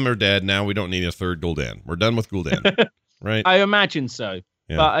 2 of them are dead now. We don't need a third Gul'dan. We're done with Gul'dan, right? I imagine so.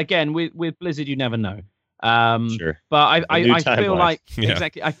 Yeah. But again, with Blizzard, you never know. Sure. But I feel timeline. like Yeah.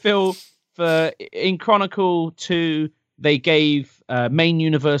 exactly. I feel in Chronicle 2 they gave main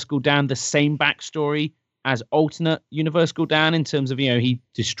Universe Gul'dan the same backstory as alternate Universe Gul'dan in terms of he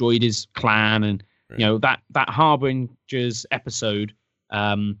destroyed his clan and that Harbinger's episode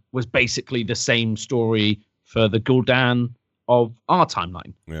was basically the same story for the Gul'dan of our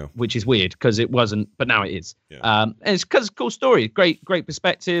timeline, which is weird because it wasn't, but now it is. Yeah. And it's because it's a cool story, great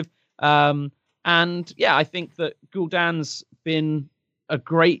perspective. And I think that Gul'dan's been a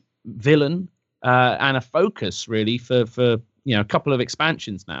great villain and a focus really for a couple of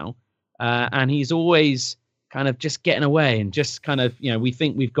expansions now. And he's always kind of just getting away and just kind of, we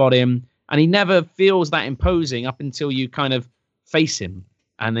think we've got him, and he never feels that imposing up until you kind of face him.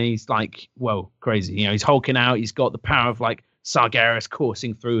 And then he's like, whoa, crazy. He's hulking out. He's got the power of like Sargaras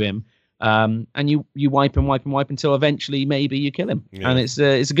coursing through him. And you wipe him until eventually maybe you kill him. Yeah. And it's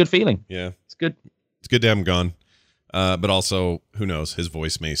a good feeling. Yeah. It's good. It's good to have him gone. But also, who knows? His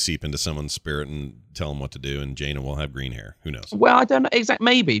voice may seep into someone's spirit and tell him what to do, and Jaina will have green hair. Who knows? Well, I don't know exactly.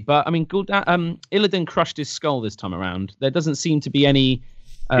 Maybe, but I mean, Illidan crushed his skull this time around. There doesn't seem to be any.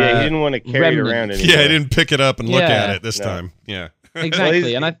 He didn't want to carry it around anymore. Yeah, he didn't pick it up and look at it this time. Yeah,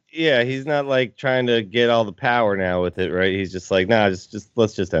 exactly. Well, he's not like trying to get all the power now with it, right? He's just like, nah, just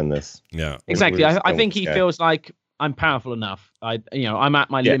let's just end this. Yeah, exactly. I think he feels like I'm powerful enough. I'm at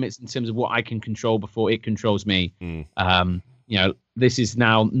my limits in terms of what I can control before it controls me. This is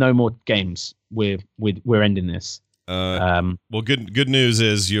now no more games. We're ending this. Well, good news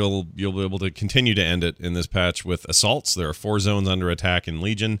is you'll be able to continue to end it in this patch with assaults. There are 4 zones under attack in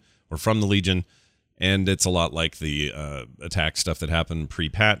Legion or from the Legion, and it's a lot like the attack stuff that happened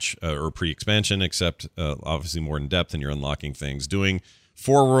pre-patch or pre-expansion, except obviously more in depth, and you're unlocking things. Doing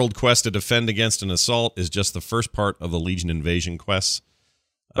 4 world quests to defend against an assault is just the first part of the Legion invasion quests.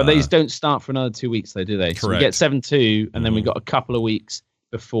 But these don't start for another 2 weeks, though, do they? Correct. So we get 7-2, and then we got a couple of weeks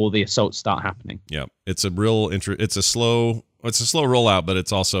before the assaults start happening. Yeah, it's a real it's a slow rollout, but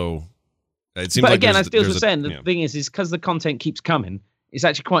it's also it seems. But like again, as Steels was saying, the thing is because the content keeps coming, it's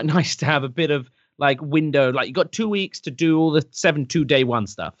actually quite nice to have a bit of like window. Like you got 2 weeks to do all the 7-2 day one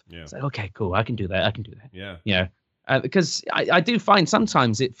stuff. Yeah. It's like, okay, cool, I can do that. Yeah. Because I do find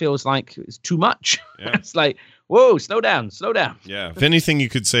sometimes it feels like it's too much. Yeah. It's like, whoa, slow down. Yeah. If anything you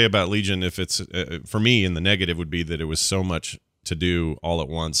could say about Legion, if it's for me in the negative, would be that it was so much to do all at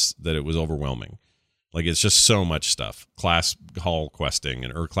once that it was overwhelming. Like it's just so much stuff, class hall questing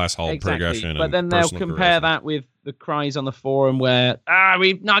or class hall progression. But then they'll compare that with the cries on the forum where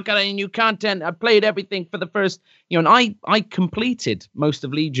we've not got any new content. I played everything for the first, and I completed most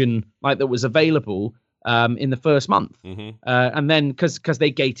of Legion like that was available in the first month, and then because they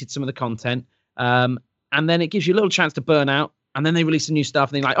gated some of the content, and then it gives you a little chance to burn out, and then they release some new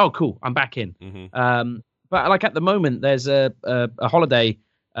stuff, and they're like, oh cool, I'm back in. But like at the moment, there's a holiday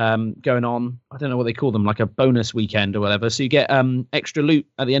going on. I don't know what they call them, like a bonus weekend or whatever. So you get extra loot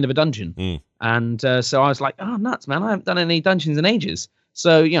at the end of a dungeon. And so I was like, oh, nuts, man. I haven't done any dungeons in ages.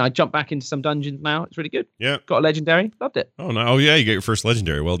 So, I jumped back into some dungeons now. It's really good. Yeah. Got a legendary. Loved it. Oh, no. Oh, yeah. You got your first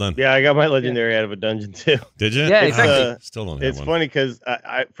legendary. Well done. Yeah, I got my legendary out of a dungeon, too. Did you? Yeah, exactly. Still don't have it's one. Funny because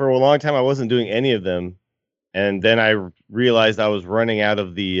I for a long time, I wasn't doing any of them. And then I realized I was running out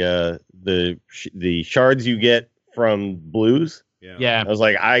of the shards you get from blues. Yeah. I was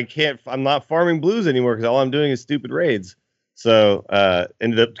like, I'm not farming blues anymore because all I'm doing is stupid raids. So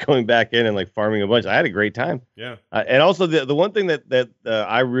ended up going back in and like farming a bunch. I had a great time. Yeah. And also the one thing that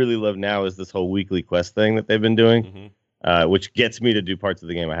I really love now is this whole weekly quest thing that they've been doing, which gets me to do parts of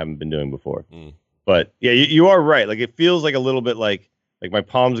the game I haven't been doing before. But yeah, you are right. Like it feels like a little bit like my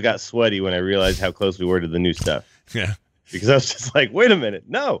palms got sweaty when I realized how close we were to the new stuff. Yeah. Because I was just like, wait a minute,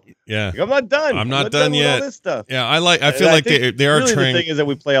 no. Yeah. Like, I'm not done. I'm not done yet. With all this stuff. Yeah, I feel like they are really trying. The thing is that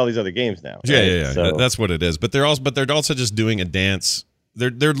we play all these other games now. Yeah, right? yeah. So. That's what it is. But they're also just doing a dance.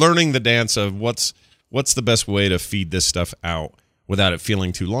 They're learning the dance of what's the best way to feed this stuff out without it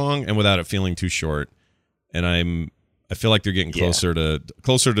feeling too long and without it feeling too short. And I feel like they're getting closer to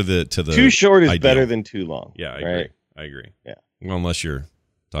the too short is ideal. Better than too long. Yeah, I agree. Yeah. Well, unless you're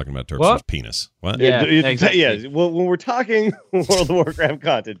talking about Terpster's penis. What? Yeah, exactly. Yeah. Well, when we're talking World of Warcraft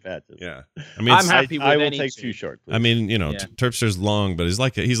content patches. Yeah. I mean, I'm happy with I will any take two. too short. Please. I mean, Terpster's long, but he's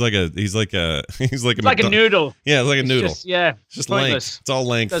like a noodle. Yeah, it's like a noodle. It's just length. pointless. It's all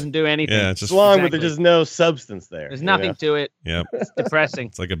length. Doesn't do anything. Yeah, it's just long, but there's just no substance there. There's nothing to it. Yeah. It's depressing.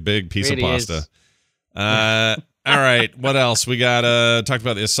 It's like a big piece Really of pasta. is. All right. What else? We got talked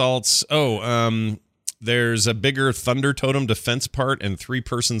about the assaults. There's a bigger Thunder Totem defense part and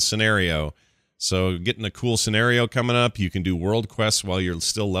 3-person scenario. So getting a cool scenario coming up. You can do world quests while you're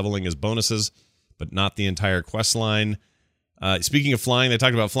still leveling as bonuses. but not the entire quest line. Speaking of flying, they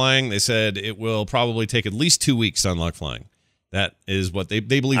talked about flying. They said it will probably take at least 2 weeks to unlock flying. That is what they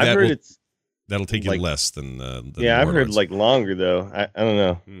believe. That'll take you less than I've heard like longer though. I don't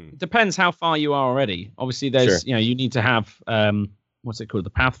know. It depends how far you are already. Obviously, there's you need to have what's it called,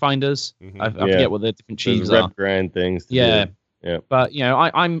 the Pathfinders. I forget what the different chiefs are. Rep grind things. Yeah. But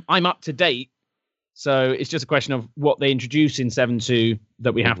I'm up to date, so it's just a question of what they introduce in 7.2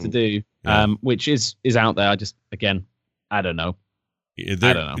 that we have to do, which is out there. I don't know. I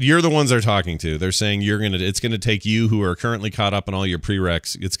don't know. You're the ones they're talking to. They're saying it's gonna take you who are currently caught up on all your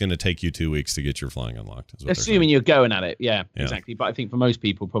prereqs. It's gonna take you 2 weeks to get your flying unlocked. Assuming you're going at it, exactly. But I think for most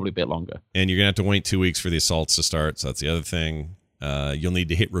people, probably a bit longer. And you're gonna have to wait 2 weeks for the assaults to start. So that's the other thing. You'll need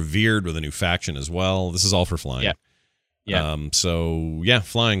to hit revered with a new faction as well. This is all for flying.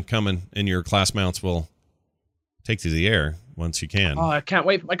 Flying coming, and your class mounts will take to the air once you can. Oh, I can't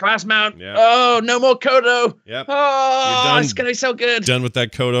wait for my class mount. Yep. Oh, no more Kodo. Yep. Oh, it's going to be so good. Done with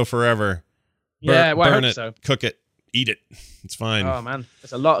that Kodo forever. Burn it, cook it, eat it. It's fine. Oh, man.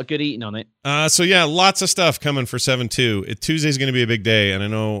 There's a lot of good eating on it. Lots of stuff coming for 7.2. Tuesday's going to be a big day, and I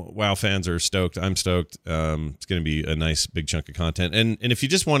know WoW fans are stoked. I'm stoked. It's going to be a nice big chunk of content. And if you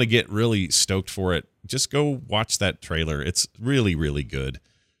just want to get really stoked for it, just go watch that trailer. It's really, really good.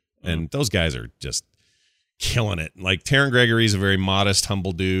 And those guys are just killing it. Like, Taron Gregory's a very modest,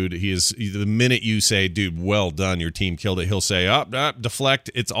 humble dude. The minute you say, dude, well done, your team killed it, he'll say,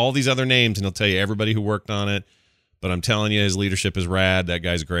 deflect. It's all these other names, and he'll tell you everybody who worked on it. But I'm telling you, his leadership is rad. That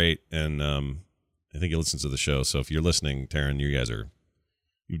guy's great. And I think he listens to the show. So if you're listening, Taron,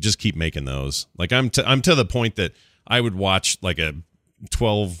 you just keep making those. Like, I'm to the point that I would watch like a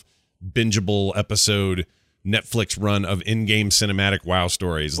 12 bingeable episode Netflix run of in-game cinematic WoW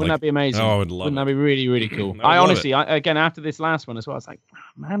stories. Wouldn't that be amazing? Oh, I'd love Wouldn't that be really, really cool? I honestly, again, after this last one as well, I was like,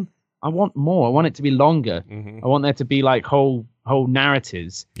 man, I want more. I want it to be longer. I want there to be like whole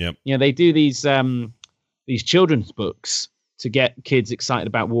narratives. Yep. They do these children's books to get kids excited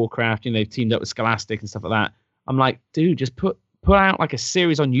about Warcraft. They've teamed up with Scholastic and stuff like that. I'm like, dude, just put out like a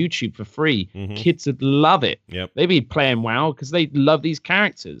series on YouTube for free. Kids would love it. Yep. They'd be playing WoW because they love these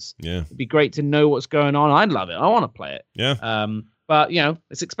characters. Yeah. It'd be great to know what's going on. I'd love it. I want to play it. Yeah. But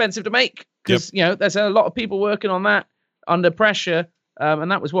it's expensive to make because there's a lot of people working on that under pressure.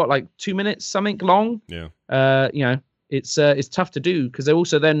 And that was like 2 minutes something long. Yeah. It's tough to do because they're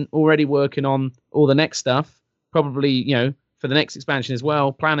also then already working on all the next stuff, probably, for the next expansion as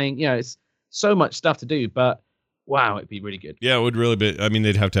well, planning, it's so much stuff to do, but wow, it'd be really good. Yeah, it would really be. I mean,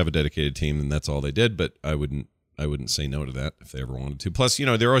 they'd have to have a dedicated team, and that's all they did, but I wouldn't say no to that if they ever wanted to. Plus,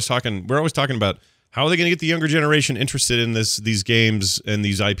 we're always talking about how are they going to get the younger generation interested in these games and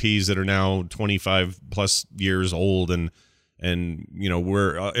these IPs that are now 25 plus years old, and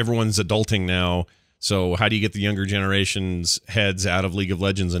everyone's adulting now. So how do you get the younger generation's heads out of League of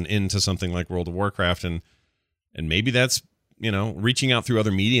Legends and into something like World of Warcraft? And maybe that's, reaching out through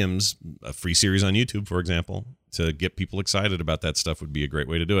other mediums, a free series on YouTube, for example, to get people excited about that stuff would be a great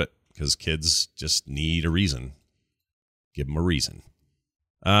way to do it because kids just need a reason. Give them a reason.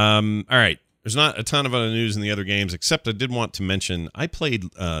 All right. There's not a ton of other news in the other games, except I did want to mention I played,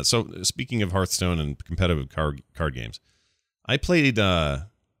 so speaking of Hearthstone and competitive card games, I played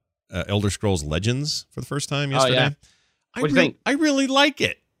Elder Scrolls Legends for the first time yesterday. Oh, yeah. What do you think? I really like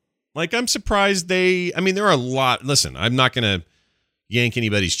it. Like, I'm surprised there are a lot. Listen, I'm not going to yank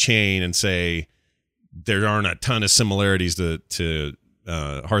anybody's chain and say there aren't a ton of similarities to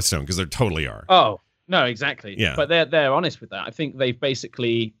Hearthstone, because there totally are. Oh, no, exactly. Yeah. But they're honest with that. I think they've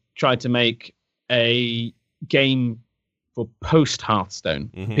basically tried to make a game for post-Hearthstone.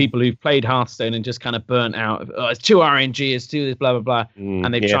 People who've played Hearthstone and just kind of burnt out. It's too RNG, it's too this, blah, blah, blah.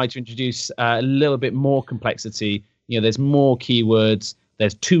 And they've tried to introduce a little bit more complexity. There's more keywords.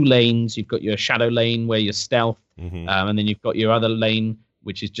 There's 2 lanes. You've got your shadow lane where you're stealth. And then you've got your other lane,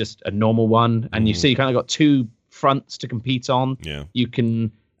 which is just a normal one. And you see you kind of got 2 fronts to compete on. Yeah. You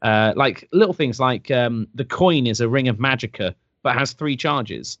can, like little things like the coin is a ring of magicka, but has 3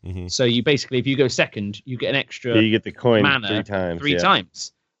 charges. So you basically, if you go second, you get an extra you get the coin mana 3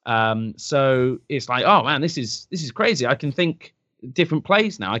 times. So it's like, oh man, this is crazy. I can think different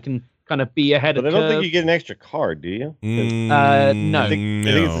plays now. I can kind of be ahead of the curve. But I don't think you get an extra card, do you? No. I think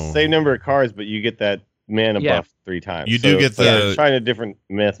it's the same number of cards, but you get that mana buff 3 times. You do get trying a different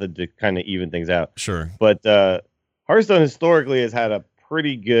method to kind of even things out. Sure. But Hearthstone historically has had a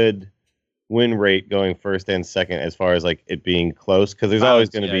pretty good win rate going first and second as far as like it being close, because there's always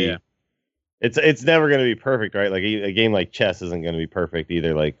going to be it's never going to be perfect, right? Like a game like chess isn't going to be perfect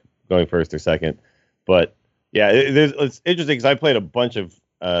either, like going first or second. But yeah, it's interesting because I played a bunch of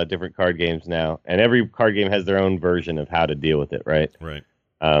different card games now, and every card game has their own version of how to deal with it, right? Right.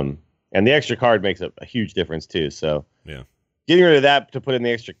 And the extra card makes a huge difference too. So yeah, getting rid of that to put in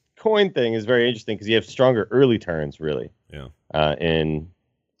the extra coin thing is very interesting because you have stronger early turns, really. Yeah. In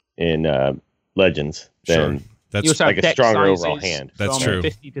Legends than. Sure. That's you also like have a stronger deck overall sizes hand. That's from true.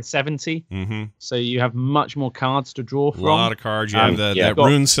 50 to 70. Mm-hmm. So you have much more cards to draw A from. lot of cards. You have that You've got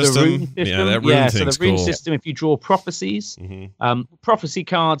rune system. The rune system. Yeah, that rune so the thing's rune cool. system, if you draw prophecies, Mm-hmm. prophecy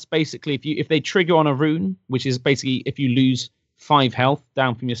cards, basically, if they trigger on a rune, which is basically if you lose 5 health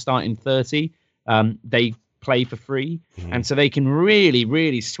down from your starting 30, they play for free. Mm-hmm. And so they can really,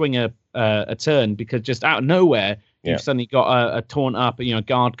 really swing a turn because just out of nowhere, you've suddenly got a taunt up,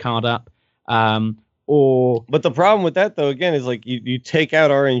 guard card up. But the problem with that, though, again, is like you take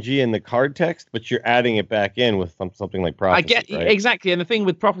out RNG in the card text, but you're adding it back in with something like prophecy. I get right? exactly, and the thing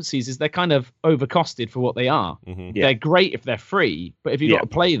with prophecies is they're kind of overcosted for what they are. Mm-hmm. They're great if they're free, but if you've got to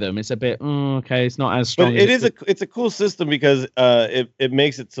play them, it's a bit okay. It's not as strong. But it's a cool system because it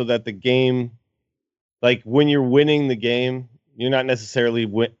makes it so that the game, like when you're winning the game, you're not necessarily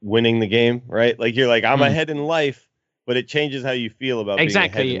winning the game, right? Like you're like I'm ahead in life. But it changes how you feel about being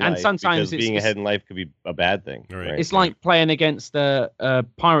ahead in life, sometimes being ahead in life could be a bad thing. Right. It's like playing against a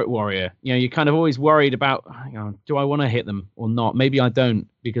pirate warrior. You're kind of always worried about, do I want to hit them or not? Maybe I don't,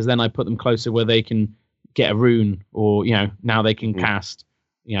 because then I put them closer where they can get a rune, or now they can cast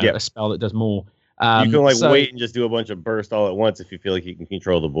a spell that does more. You can wait and just do a bunch of burst all at once if you feel like you can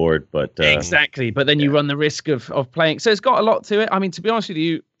control the board. But exactly. But then you run the risk of playing. So it's got a lot to it. I mean, to be honest with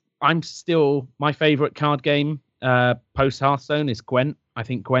you, I'm still my favorite card game. Post Hearthstone is Gwent. I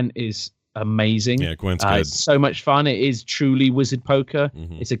think Gwent is amazing. Yeah, Gwent's good. It's so much fun. It is truly wizard poker.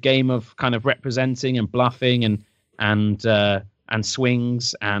 Mm-hmm. It's a game of kind of representing and bluffing and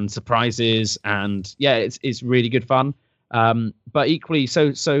swings and surprises, and it's really good fun. But equally,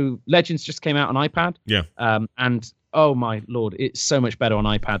 so Legends just came out on iPad. Yeah. And oh my lord, it's so much better on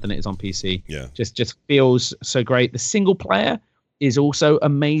iPad than it is on PC. Yeah. Just feels so great. The single player is also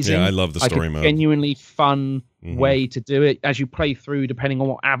amazing. Yeah, I love the story mode. Genuinely fun way to do it. As you play through, depending on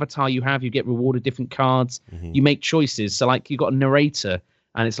what avatar you have, you get rewarded different cards. You make choices. So like you got a narrator,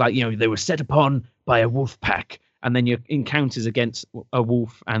 and it's like, they were set upon by a wolf pack, and then your encounters against a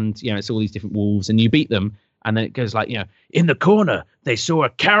wolf, and it's all these different wolves, and you beat them, and then it goes like, in the corner they saw a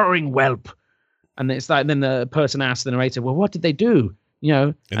cowering whelp, and it's like, then the person asks the narrator, well, what did they do?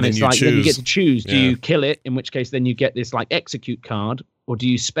 And it's like, then you get to choose. Do you kill it? In which case, then you get this like execute card, or do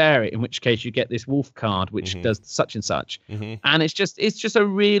you spare it? In which case, you get this wolf card, which does such and such. And it's just a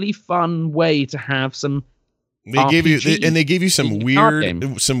really fun way to have some. They gave you some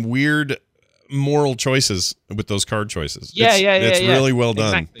weird moral choices with those card choices. It's really well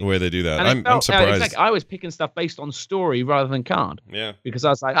done the way they do that. I'm surprised. I was picking stuff based on story rather than card. Yeah, because I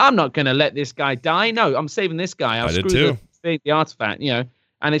was like, I'm not going to let this guy die. No, I'm saving this guy. I did too. The artifact,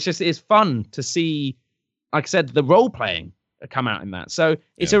 and it's fun to see, like I said, the role playing come out in that. So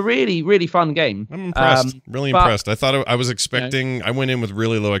it's a really, really fun game. I'm impressed, impressed. I thought I was expecting. I went in with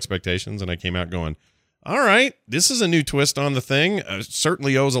really low expectations, and I came out going, "All right, this is a new twist on the thing.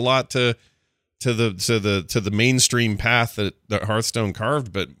 Certainly owes a lot to the mainstream path that Hearthstone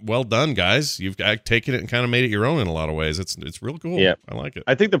carved. But well done, guys. You've taken it and kind of made it your own in a lot of ways. It's real cool. Yeah, I like it.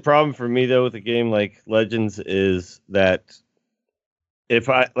 I think the problem for me though with a game like Legends is that if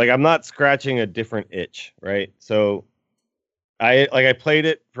I'm not scratching a different itch, right? So I played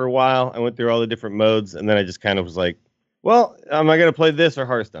it for a while. I went through all the different modes, and then I just kind of was like, well, am I going to play this or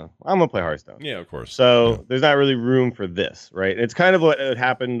Hearthstone? I'm going to play Hearthstone. Yeah, of course. So there's not really room for this, right? It's kind of what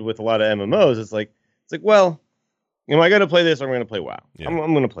happened with a lot of MMOs. It's like, well, am I going to play this or am I going to play WoW? Yeah. I'm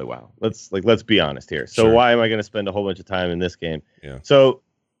going to play WoW. Let's be honest here. So why am I going to spend a whole bunch of time in this game? Yeah. So,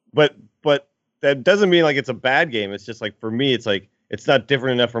 but that doesn't mean like it's a bad game. It's just like, for me, it's like, it's not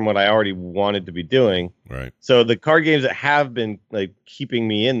different enough from what I already wanted to be doing. Right. So the card games that have been like keeping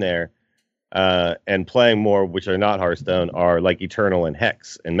me in there and playing more, which are not Hearthstone, are like Eternal and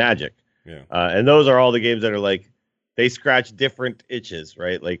Hex and Magic. Yeah. And those are all the games that are like, they scratch different itches,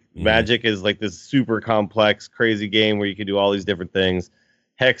 right? Like Magic is like this super complex, crazy game where you can do all these different things.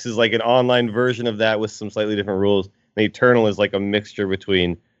 Hex is like an online version of that with some slightly different rules. And Eternal is like a mixture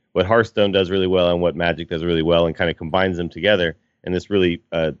between what Hearthstone does really well and what Magic does really well, and kind of combines them together in this really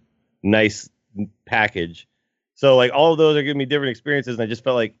nice package. So like all of those are giving me different experiences, and I just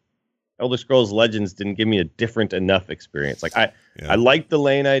felt like Elder Scrolls Legends didn't give me a different enough experience. Like I liked the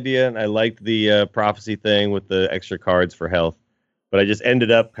lane idea, and I liked the prophecy thing with the extra cards for health, but I just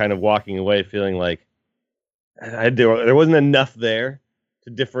ended up kind of walking away feeling like there wasn't enough there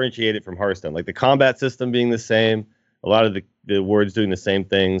to differentiate it from Hearthstone. Like the combat system being the same, a lot of the the words doing the same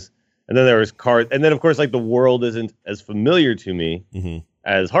things. And then there was cards, and then of course like the world isn't as familiar to me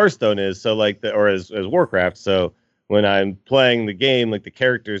as Hearthstone is. So like or as Warcraft. So when I'm playing the game, like the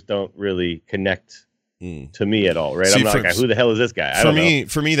characters don't really connect to me at all, right? See, I'm not like, who the hell is this guy?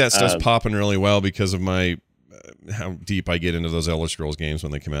 For me, that stuff's popping really well because of my how deep I get into those Elder Scrolls games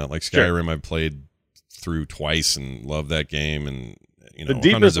when they come out. Like Skyrim, I've played through twice and love that game, and the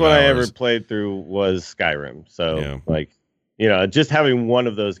deepest one I ever played through was Skyrim. So like, just having one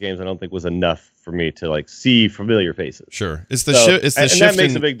of those games, I don't think was enough for me to like see familiar faces. Sure, it's the shift, and that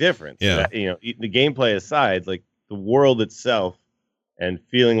makes a big difference. Yeah, the gameplay aside, like the world itself and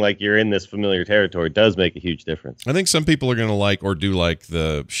feeling like you're in this familiar territory does make a huge difference. I think some people are going to like or do like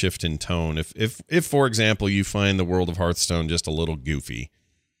the shift in tone. If for example, you find the world of Hearthstone just a little goofy,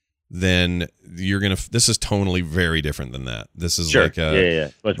 then this is tonally very different than that. This is like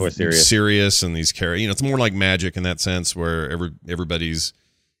much more serious, and these characters, it's more like Magic in that sense, where everybody's,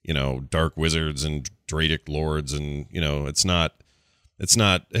 dark wizards and Dradic lords, and it's not,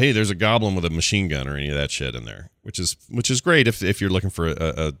 hey, there's a goblin with a machine gun or any of that shit in there, which is great if you're looking for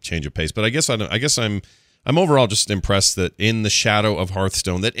a change of pace. But I guess I'm overall just impressed that in the shadow of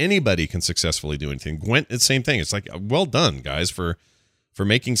Hearthstone that anybody can successfully do anything. Gwent, it's the same thing. It's like, well done, guys, for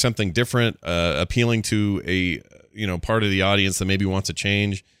making something different, appealing to a part of the audience that maybe wants a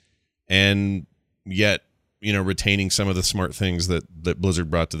change, and yet retaining some of the smart things that Blizzard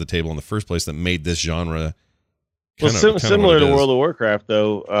brought to the table in the first place that made this genre. Similar to World of Warcraft,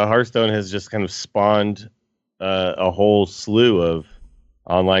 though, Hearthstone has just kind of spawned a whole slew of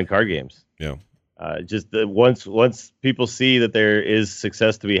online card games. Yeah, once people see that there is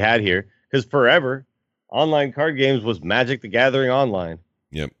success to be had here, because forever online card games was Magic the Gathering Online.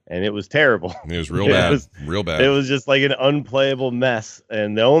 Yep. And it was terrible. It was real bad. Real bad. It was just like an unplayable mess.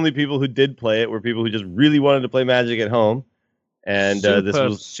 And the only people who did play it were people who just really wanted to play Magic at home. And this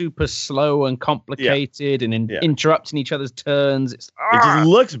was super slow and complicated and interrupting each other's turns. It just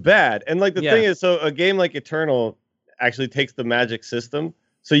looks bad. And like the thing is, so a game like Eternal actually takes the Magic system.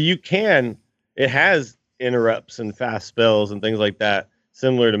 So it has interrupts and fast spells and things like that,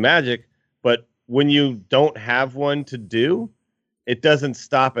 similar to Magic. But when you don't have one to do, it doesn't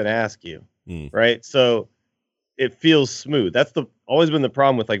stop and ask you, right? So it feels smooth. That's always been the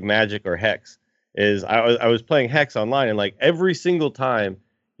problem with like Magic or Hex. Is I was playing Hex online, and like every single time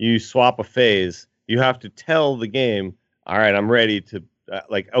you swap a phase, you have to tell the game, all right, I'm ready to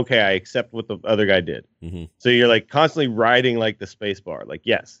okay, I accept what the other guy did. Mm-hmm. So you're like constantly riding like the space bar, like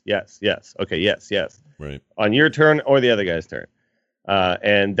yes, okay, yes, right, on your turn or the other guy's turn.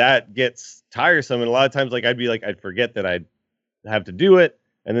 And that gets tiresome. And a lot of times, like I'd forget that I'd have to do it,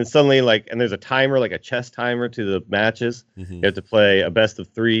 and then suddenly and there's a timer, like a chess timer to the matches. Mm-hmm. You have to play a best of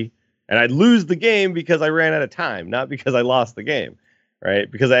 3, and I'd lose the game because I ran out of time, not because I lost the game, right?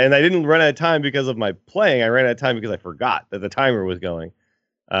 I didn't run out of time because of my playing. I ran out of time because I forgot that the timer was going.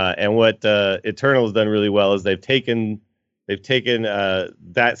 And what Eternal has done really well is they've taken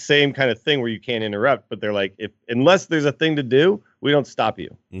that same kind of thing where you can't interrupt, but they're like, unless there's a thing to do, we don't stop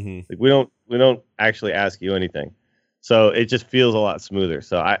you. Mm-hmm. Like we don't actually ask you anything. So it just feels a lot smoother.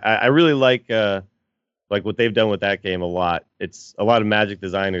 So I really like what they've done with that game a lot. It's a lot of Magic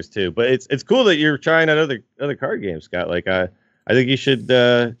designers too, but it's cool that you're trying out other card games, Scott. Like I think you should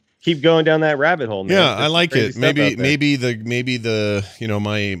keep going down that rabbit hole, man. Yeah, I like it. Maybe the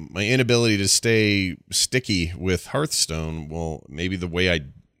my inability to stay sticky with Hearthstone. Well, maybe the way I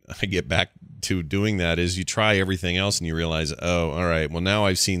get back to doing that is you try everything else and you realize, oh, all right, well now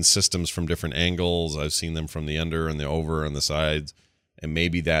I've seen systems from different angles. I've seen them from the under and the over and the sides, and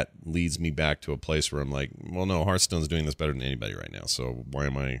maybe that leads me back to a place where I'm like, well, no, Hearthstone's doing this better than anybody right now. So why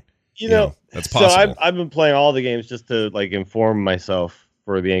am I? That's possible. So I've been playing all the games just to like inform myself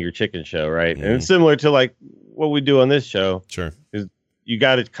for the Angry Chicken Show, right? Mm. And it's similar to like what we do on this show. Sure. Is you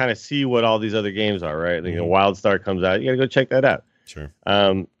got to kind of see what all these other games are, right? Like, WildStar comes out, you got to go check that out. Sure.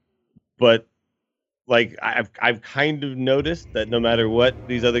 But like I've kind of noticed that no matter what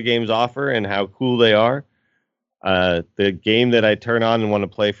these other games offer and how cool they are, the game that I turn on and want to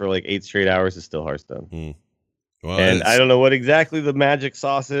play for like 8 straight hours is still Hearthstone. Mm. Well, and I don't know what exactly the magic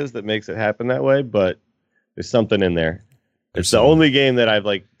sauce is that makes it happen that way, but there's something in there. It's the only game that I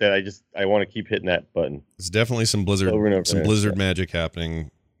want to keep hitting that button. It's definitely some Blizzard magic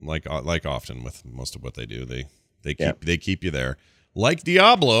happening like often with most of what they do. They keep you there. Like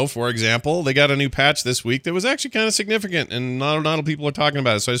Diablo, for example, they got a new patch this week that was actually kind of significant, and not a lot of people are talking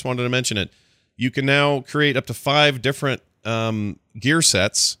about it, so I just wanted to mention it. You can now create up to 5 different gear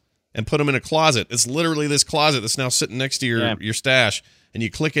sets and put them in a closet. It's literally this closet that's now sitting next to your stash, and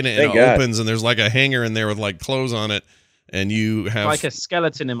you click in it and it opens, and there's like a hanger in there with like clothes on it, And you have like a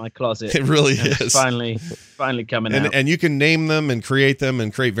skeleton in my closet. It really and is. It's finally coming out. And you can name them and create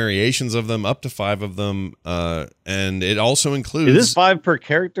variations of them, up to 5 of them. And it also includes. Is this 5 per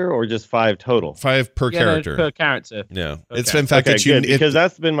character or just 5 total? 5 per character. No, per character. Yeah, Okay. it's in fact it's good, because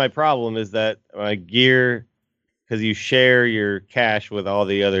that's been my problem is that my gear, because you share your cash with all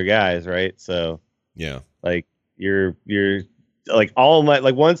the other guys, right? So yeah, like you're like all my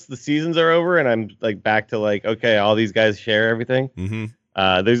like once the seasons are over and I'm like back to like okay, all these guys share everything.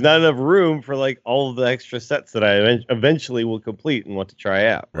 Mm-hmm. There's not enough room for like all of the extra sets that I eventually will complete and want to try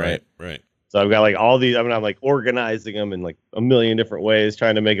out. Right. So I've got like all these. I'm like organizing them in like a million different ways,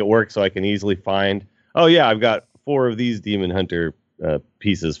 trying to make it work so I can easily find. Oh yeah, I've got 4 of these Demon Hunter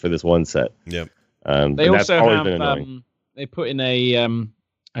pieces for this one set. Yep. They also have they put in a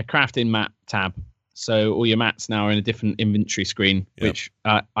crafting mat tab. So all your mats now are in a different inventory screen, which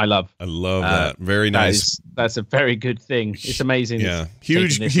I love. I love that. Very nice. That's a very good thing. It's amazing. Yeah,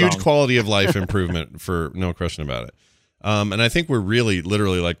 huge quality of life improvement for no question about it. And I think we're really,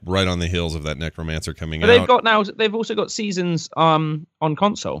 literally, like right on the heels of that Necromancer coming out. They've also got seasons on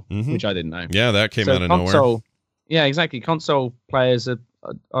console, which I didn't know. Yeah, that came out of nowhere. Yeah, exactly. Console players are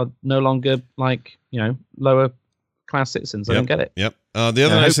no longer like lower class citizens. I don't get it. Yep. The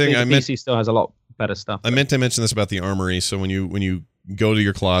other nice thing PC still has a lot better stuff. I meant to mention this about the armory. So when you go to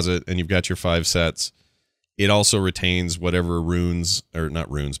your closet and you've got your 5 sets, it also retains whatever runes, or not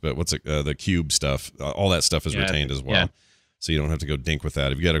runes, but the cube stuff. All that stuff is retained as well. Yeah. So you don't have to go dink with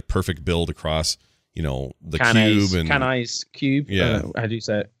that. If you got a perfect build across, the cube and Kanai's cube. Yeah. How do you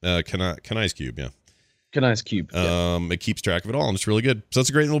say it? Kanai's cube. Yeah. Kanai's cube. It keeps track of it all, and it's really good. So it's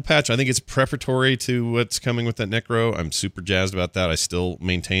a great little patch. I think it's preparatory to what's coming with that Necro. I'm super jazzed about that. I still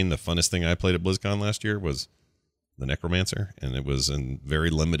maintain the funnest thing I played at BlizzCon last year was the Necromancer, and it was in very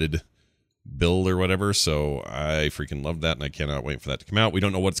limited build or whatever. So I freaking loved that, and I cannot wait for that to come out. We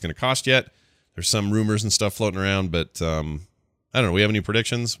don't know what it's going to cost yet. There's some rumors and stuff floating around, but I don't know. We have any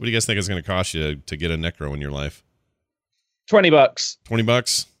predictions? What do you guys think it's going to cost you to get a Necro in your life? $20.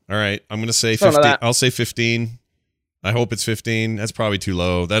 $20. All right, I'm going to say 15. I'll say 15. I hope it's 15. That's probably too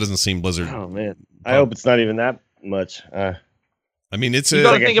low. That doesn't seem Blizzard. Oh man, I hope it's not even that much. I mean, it's you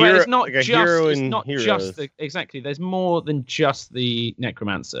got to think about it. It's not just exactly. There's more than just the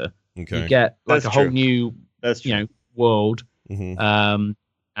Necromancer. Okay, you get like That's a true. whole new, world. Mm-hmm.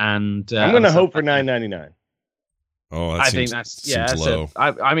 And I'm going to hope for $9.99. Oh, I think that's low.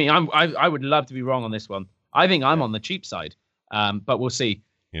 I mean, I would love to be wrong on this one. I think I'm on the cheap side, but we'll see.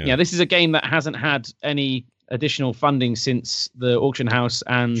 Yeah, this is a game that hasn't had any additional funding since the Auction House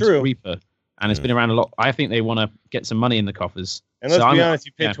and Reaper, and it's been around a lot. I think they want to get some money in the coffers. And let's be honest,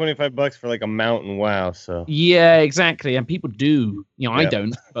 you paid $25 for like a mount and WoW, so yeah, exactly. And people do. I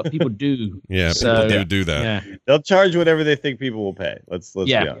don't, but people do. Yeah, so, people do that. Yeah. They'll charge whatever they think people will pay. Let's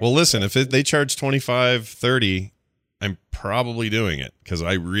be honest. Well, listen, if they charge $25, $30, I'm probably doing it because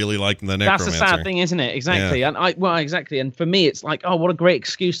I really like the Necromancer. That's the sad thing, isn't it? Exactly. Yeah. And exactly. And for me, it's like, oh, what a great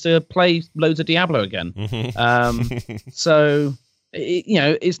excuse to play loads of Diablo again. So,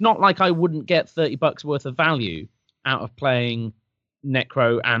 it's not like I wouldn't get $30 worth of value out of playing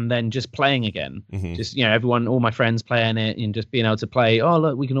Necro and then just playing again. Just, everyone, all my friends playing it and just being able to play, oh,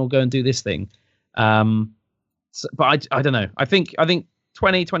 look, we can all go and do this thing. But I don't know. I think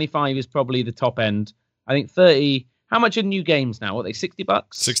 20, 25 is probably the top end. I think 30. How much are new games now? What are they, $60?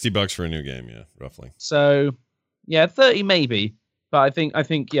 $60 for a new game, yeah, roughly. So, yeah, 30 maybe, but I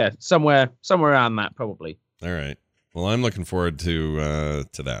think somewhere around that probably. All right. Well, I'm looking forward to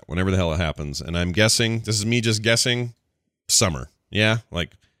that whenever the hell it happens, and I'm guessing this is me just guessing summer. Yeah,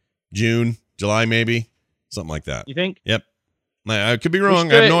 like June, July, maybe something like that. You think? Yep. I could be wrong.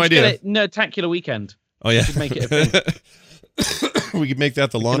 I have no idea. Nertacular weekend. Oh yeah. We could make it a thing. We could make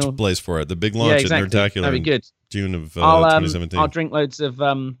that the launch place for it. The big launch at Nertacular. That'd be good. June of 2017. I'll drink loads of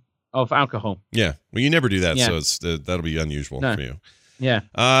alcohol. Yeah. Well, you never do that, so that'll be unusual for you. Yeah.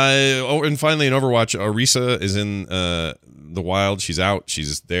 And finally, in Overwatch, Orisa is in the wild. She's out.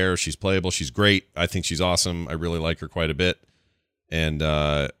 She's there. She's playable. She's great. I think she's awesome. I really like her quite a bit, and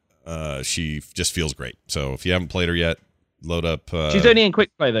she just feels great. So if you haven't played her yet, load up. She's only in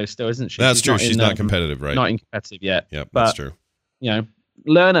quick play though, still, isn't she? That's true. She's not competitive, right? Not in competitive yet. Yep, but, that's true.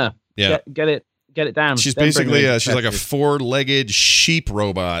 Learn her. Yeah. Get it down. She's basically she's like a 4-legged sheep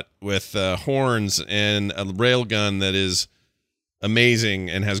robot with horns and a railgun that is amazing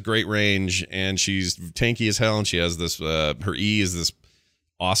and has great range, and she's tanky as hell, and she has this her E is this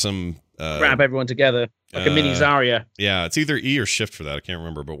awesome grab everyone together like a mini Zarya. Yeah, it's either E or shift for that. I can't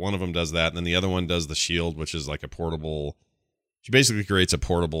remember, but one of them does that, and then the other one does the shield, which is like a portable. She basically creates a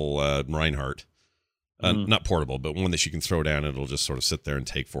portable Reinhardt. Not portable, but one that she can throw down. It'll just sort of sit there and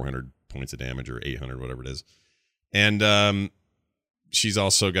take 400 points of damage or 800, whatever it is. And she's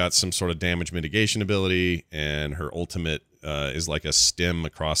also got some sort of damage mitigation ability, and her ultimate is like a stem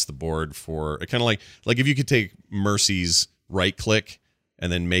across the board for kind of like if you could take Mercy's right click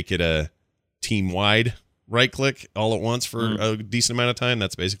and then make it a team wide right click all at once for a decent amount of time.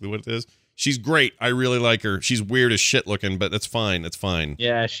 That's basically what it is. She's great. I really like her. She's weird as shit looking, but that's fine. It's fine.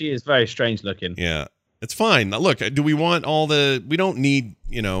 Yeah, she is very strange looking. Yeah, it's fine. Now, look, do we want all the? We don't need.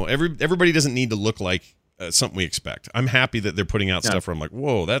 Everybody doesn't need to look like something we expect. I'm happy that they're putting out stuff where I'm like,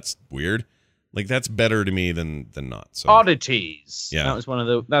 whoa, that's weird. Like that's better to me than not. So. Oddities. Yeah,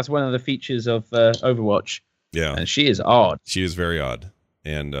 that's one of the features of Overwatch. Yeah, and she is odd. She is very odd,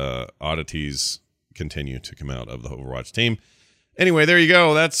 and oddities continue to come out of the Overwatch team. Anyway, there you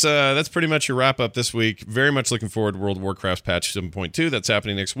go. That's pretty much your wrap up this week. Very much looking forward to World of Warcraft patch 7.2. That's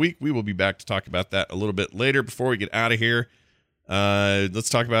happening next week. We will be back to talk about that a little bit later. Before we get out of here, let's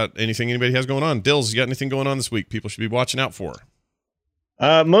talk about anything anybody has going on. Dills, you got anything going on this week people should be watching out for?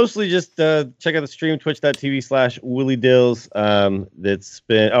 Mostly just check out the stream, twitch.tv/WillyDills. That's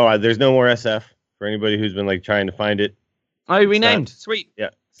been there's no more SF for anybody who's been like trying to find it. Oh, renamed. Sweet.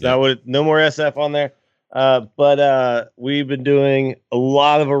 Yeah. So no more SF on there. But we've been doing a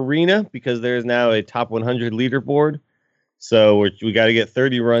lot of arena because there's now a top 100 leaderboard. So we got to get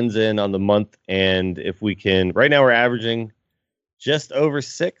 30 runs in on the month. And if we can, right now we're averaging just over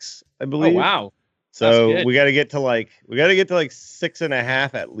 6, I believe. Oh, wow. So we got to get to like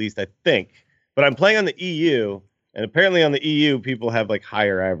 6.5 at least, I think. But I'm playing on the EU, and apparently on the EU, people have like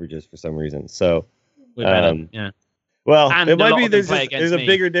higher averages for some reason. So, yeah. Well, and it might be there's a me,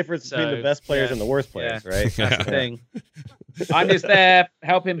 bigger difference between the best players and the worst players, right? That's the thing. I'm just there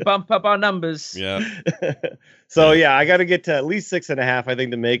helping bump up our numbers. Yeah. So I got to get to at least 6.5, I think,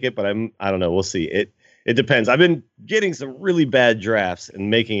 to make it. But I don't know. We'll see. It depends. I've been getting some really bad drafts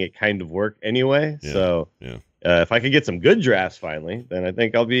and making it kind of work anyway. Yeah. So if I could get some good drafts finally, then I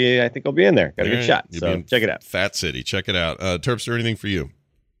think I'll be in there. Got a good shot. So check it out. Fat City. Check it out. Terpster, anything for you?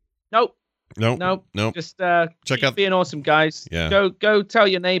 Nope. No. Just check out being awesome, guys. Yeah. Go tell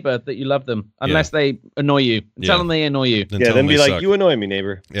your neighbor that you love them, unless they annoy you. Tell them they annoy you. Then be like, you annoy me,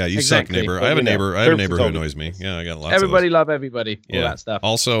 neighbor. Yeah, you suck, neighbor. I have a neighbor who annoys me. Yeah, I got lots. Everybody of love everybody. All that stuff.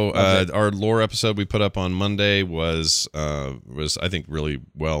 Also, our lore episode we put up on Monday was I think really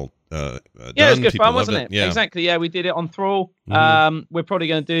well done. Yeah, it was good fun, wasn't it? Yeah. Exactly. Yeah, we did it on Thrall. We're probably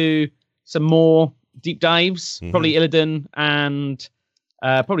going to do some more deep dives. Probably Illidan and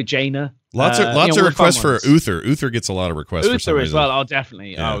probably Jaina. Lots of requests for Uther. Uther gets a lot of requests for some reason. As well. Oh,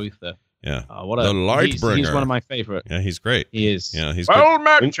 definitely. Yeah. Oh, Uther. Yeah. Oh, the Lightbringer. He's one of my favorite. Yeah, he's great. He is. Yeah, he's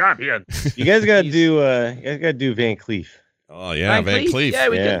World champion. You guys got to do Van Cleef. Oh yeah, Van Cleef. Yeah,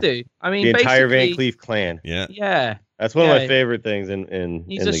 we could do. I mean, the entire Van Cleef clan. Yeah. Yeah. That's one of my favorite things in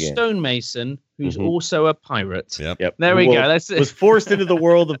He's the a game. stonemason who's also a pirate. Yep. There we go. Was forced into the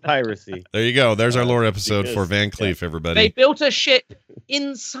world of piracy. There you go. There's our lore episode for Van Cleef, everybody. They built a ship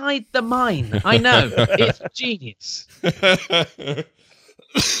inside the mine. I know. It's genius.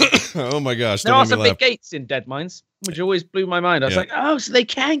 Oh my gosh. There are some big gates in Dead Mines, which always blew my mind. I was like, oh, so they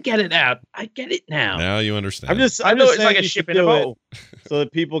can get it out. I get it now. Now you understand. I know it's like a ship in a boat. So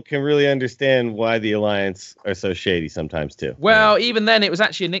that people can really understand why the Alliance are so shady sometimes too. Well, even then, it was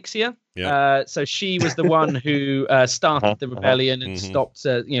actually Onyxia. Yeah. So she was the one who started the rebellion and stopped,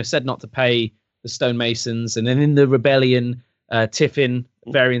 said not to pay the stonemasons. And then in the rebellion, Tiffin,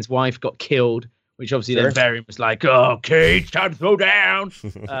 Varian's wife, got killed. Which obviously then Varian was like, oh, okay, it's time to throw down.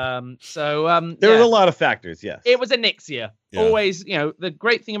 There was a lot of factors, yes. It was Onyxia. Yeah. Always, the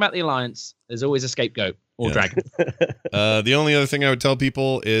great thing about the Alliance, there's always a scapegoat or dragon. The only other thing I would tell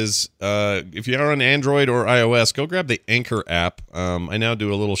people is if you are on Android or iOS, go grab the Anchor app. I now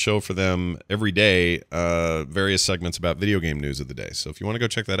do a little show for them every day, various segments about video game news of the day. So if you want to go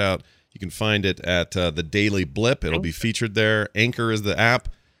check that out, you can find it at the Daily Blip. It'll be featured there. Anchor is the app.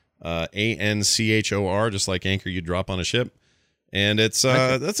 ANCHOR, just like anchor you drop on a ship, and it's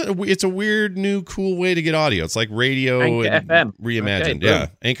it's a weird new cool way to get audio. It's like radio and FM reimagined. Okay, yeah,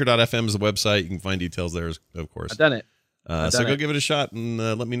 Anchor.fm is the website. You can find details there, of course. I've done it. So go give it a shot and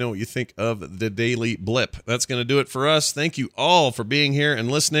let me know what you think of the Daily Blip. That's going to do it for us. Thank you all for being here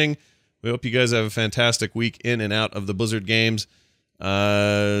and listening. We hope you guys have a fantastic week in and out of the Blizzard games.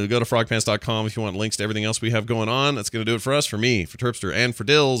 Go to frogpants.com if you want links to everything else we have going on. That's going to do it for us, for me, for Terpster, and for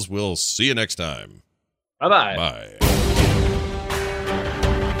Dills. We'll see you next time. Bye-bye. Bye.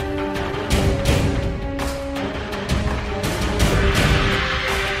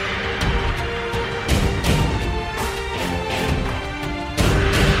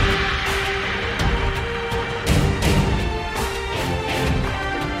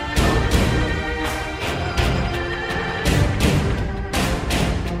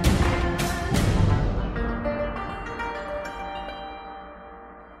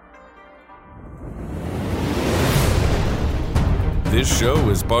 This show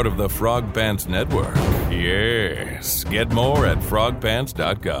is part of the Frog Pants Network. Yes. Get more at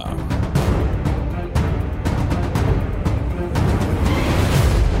frogpants.com.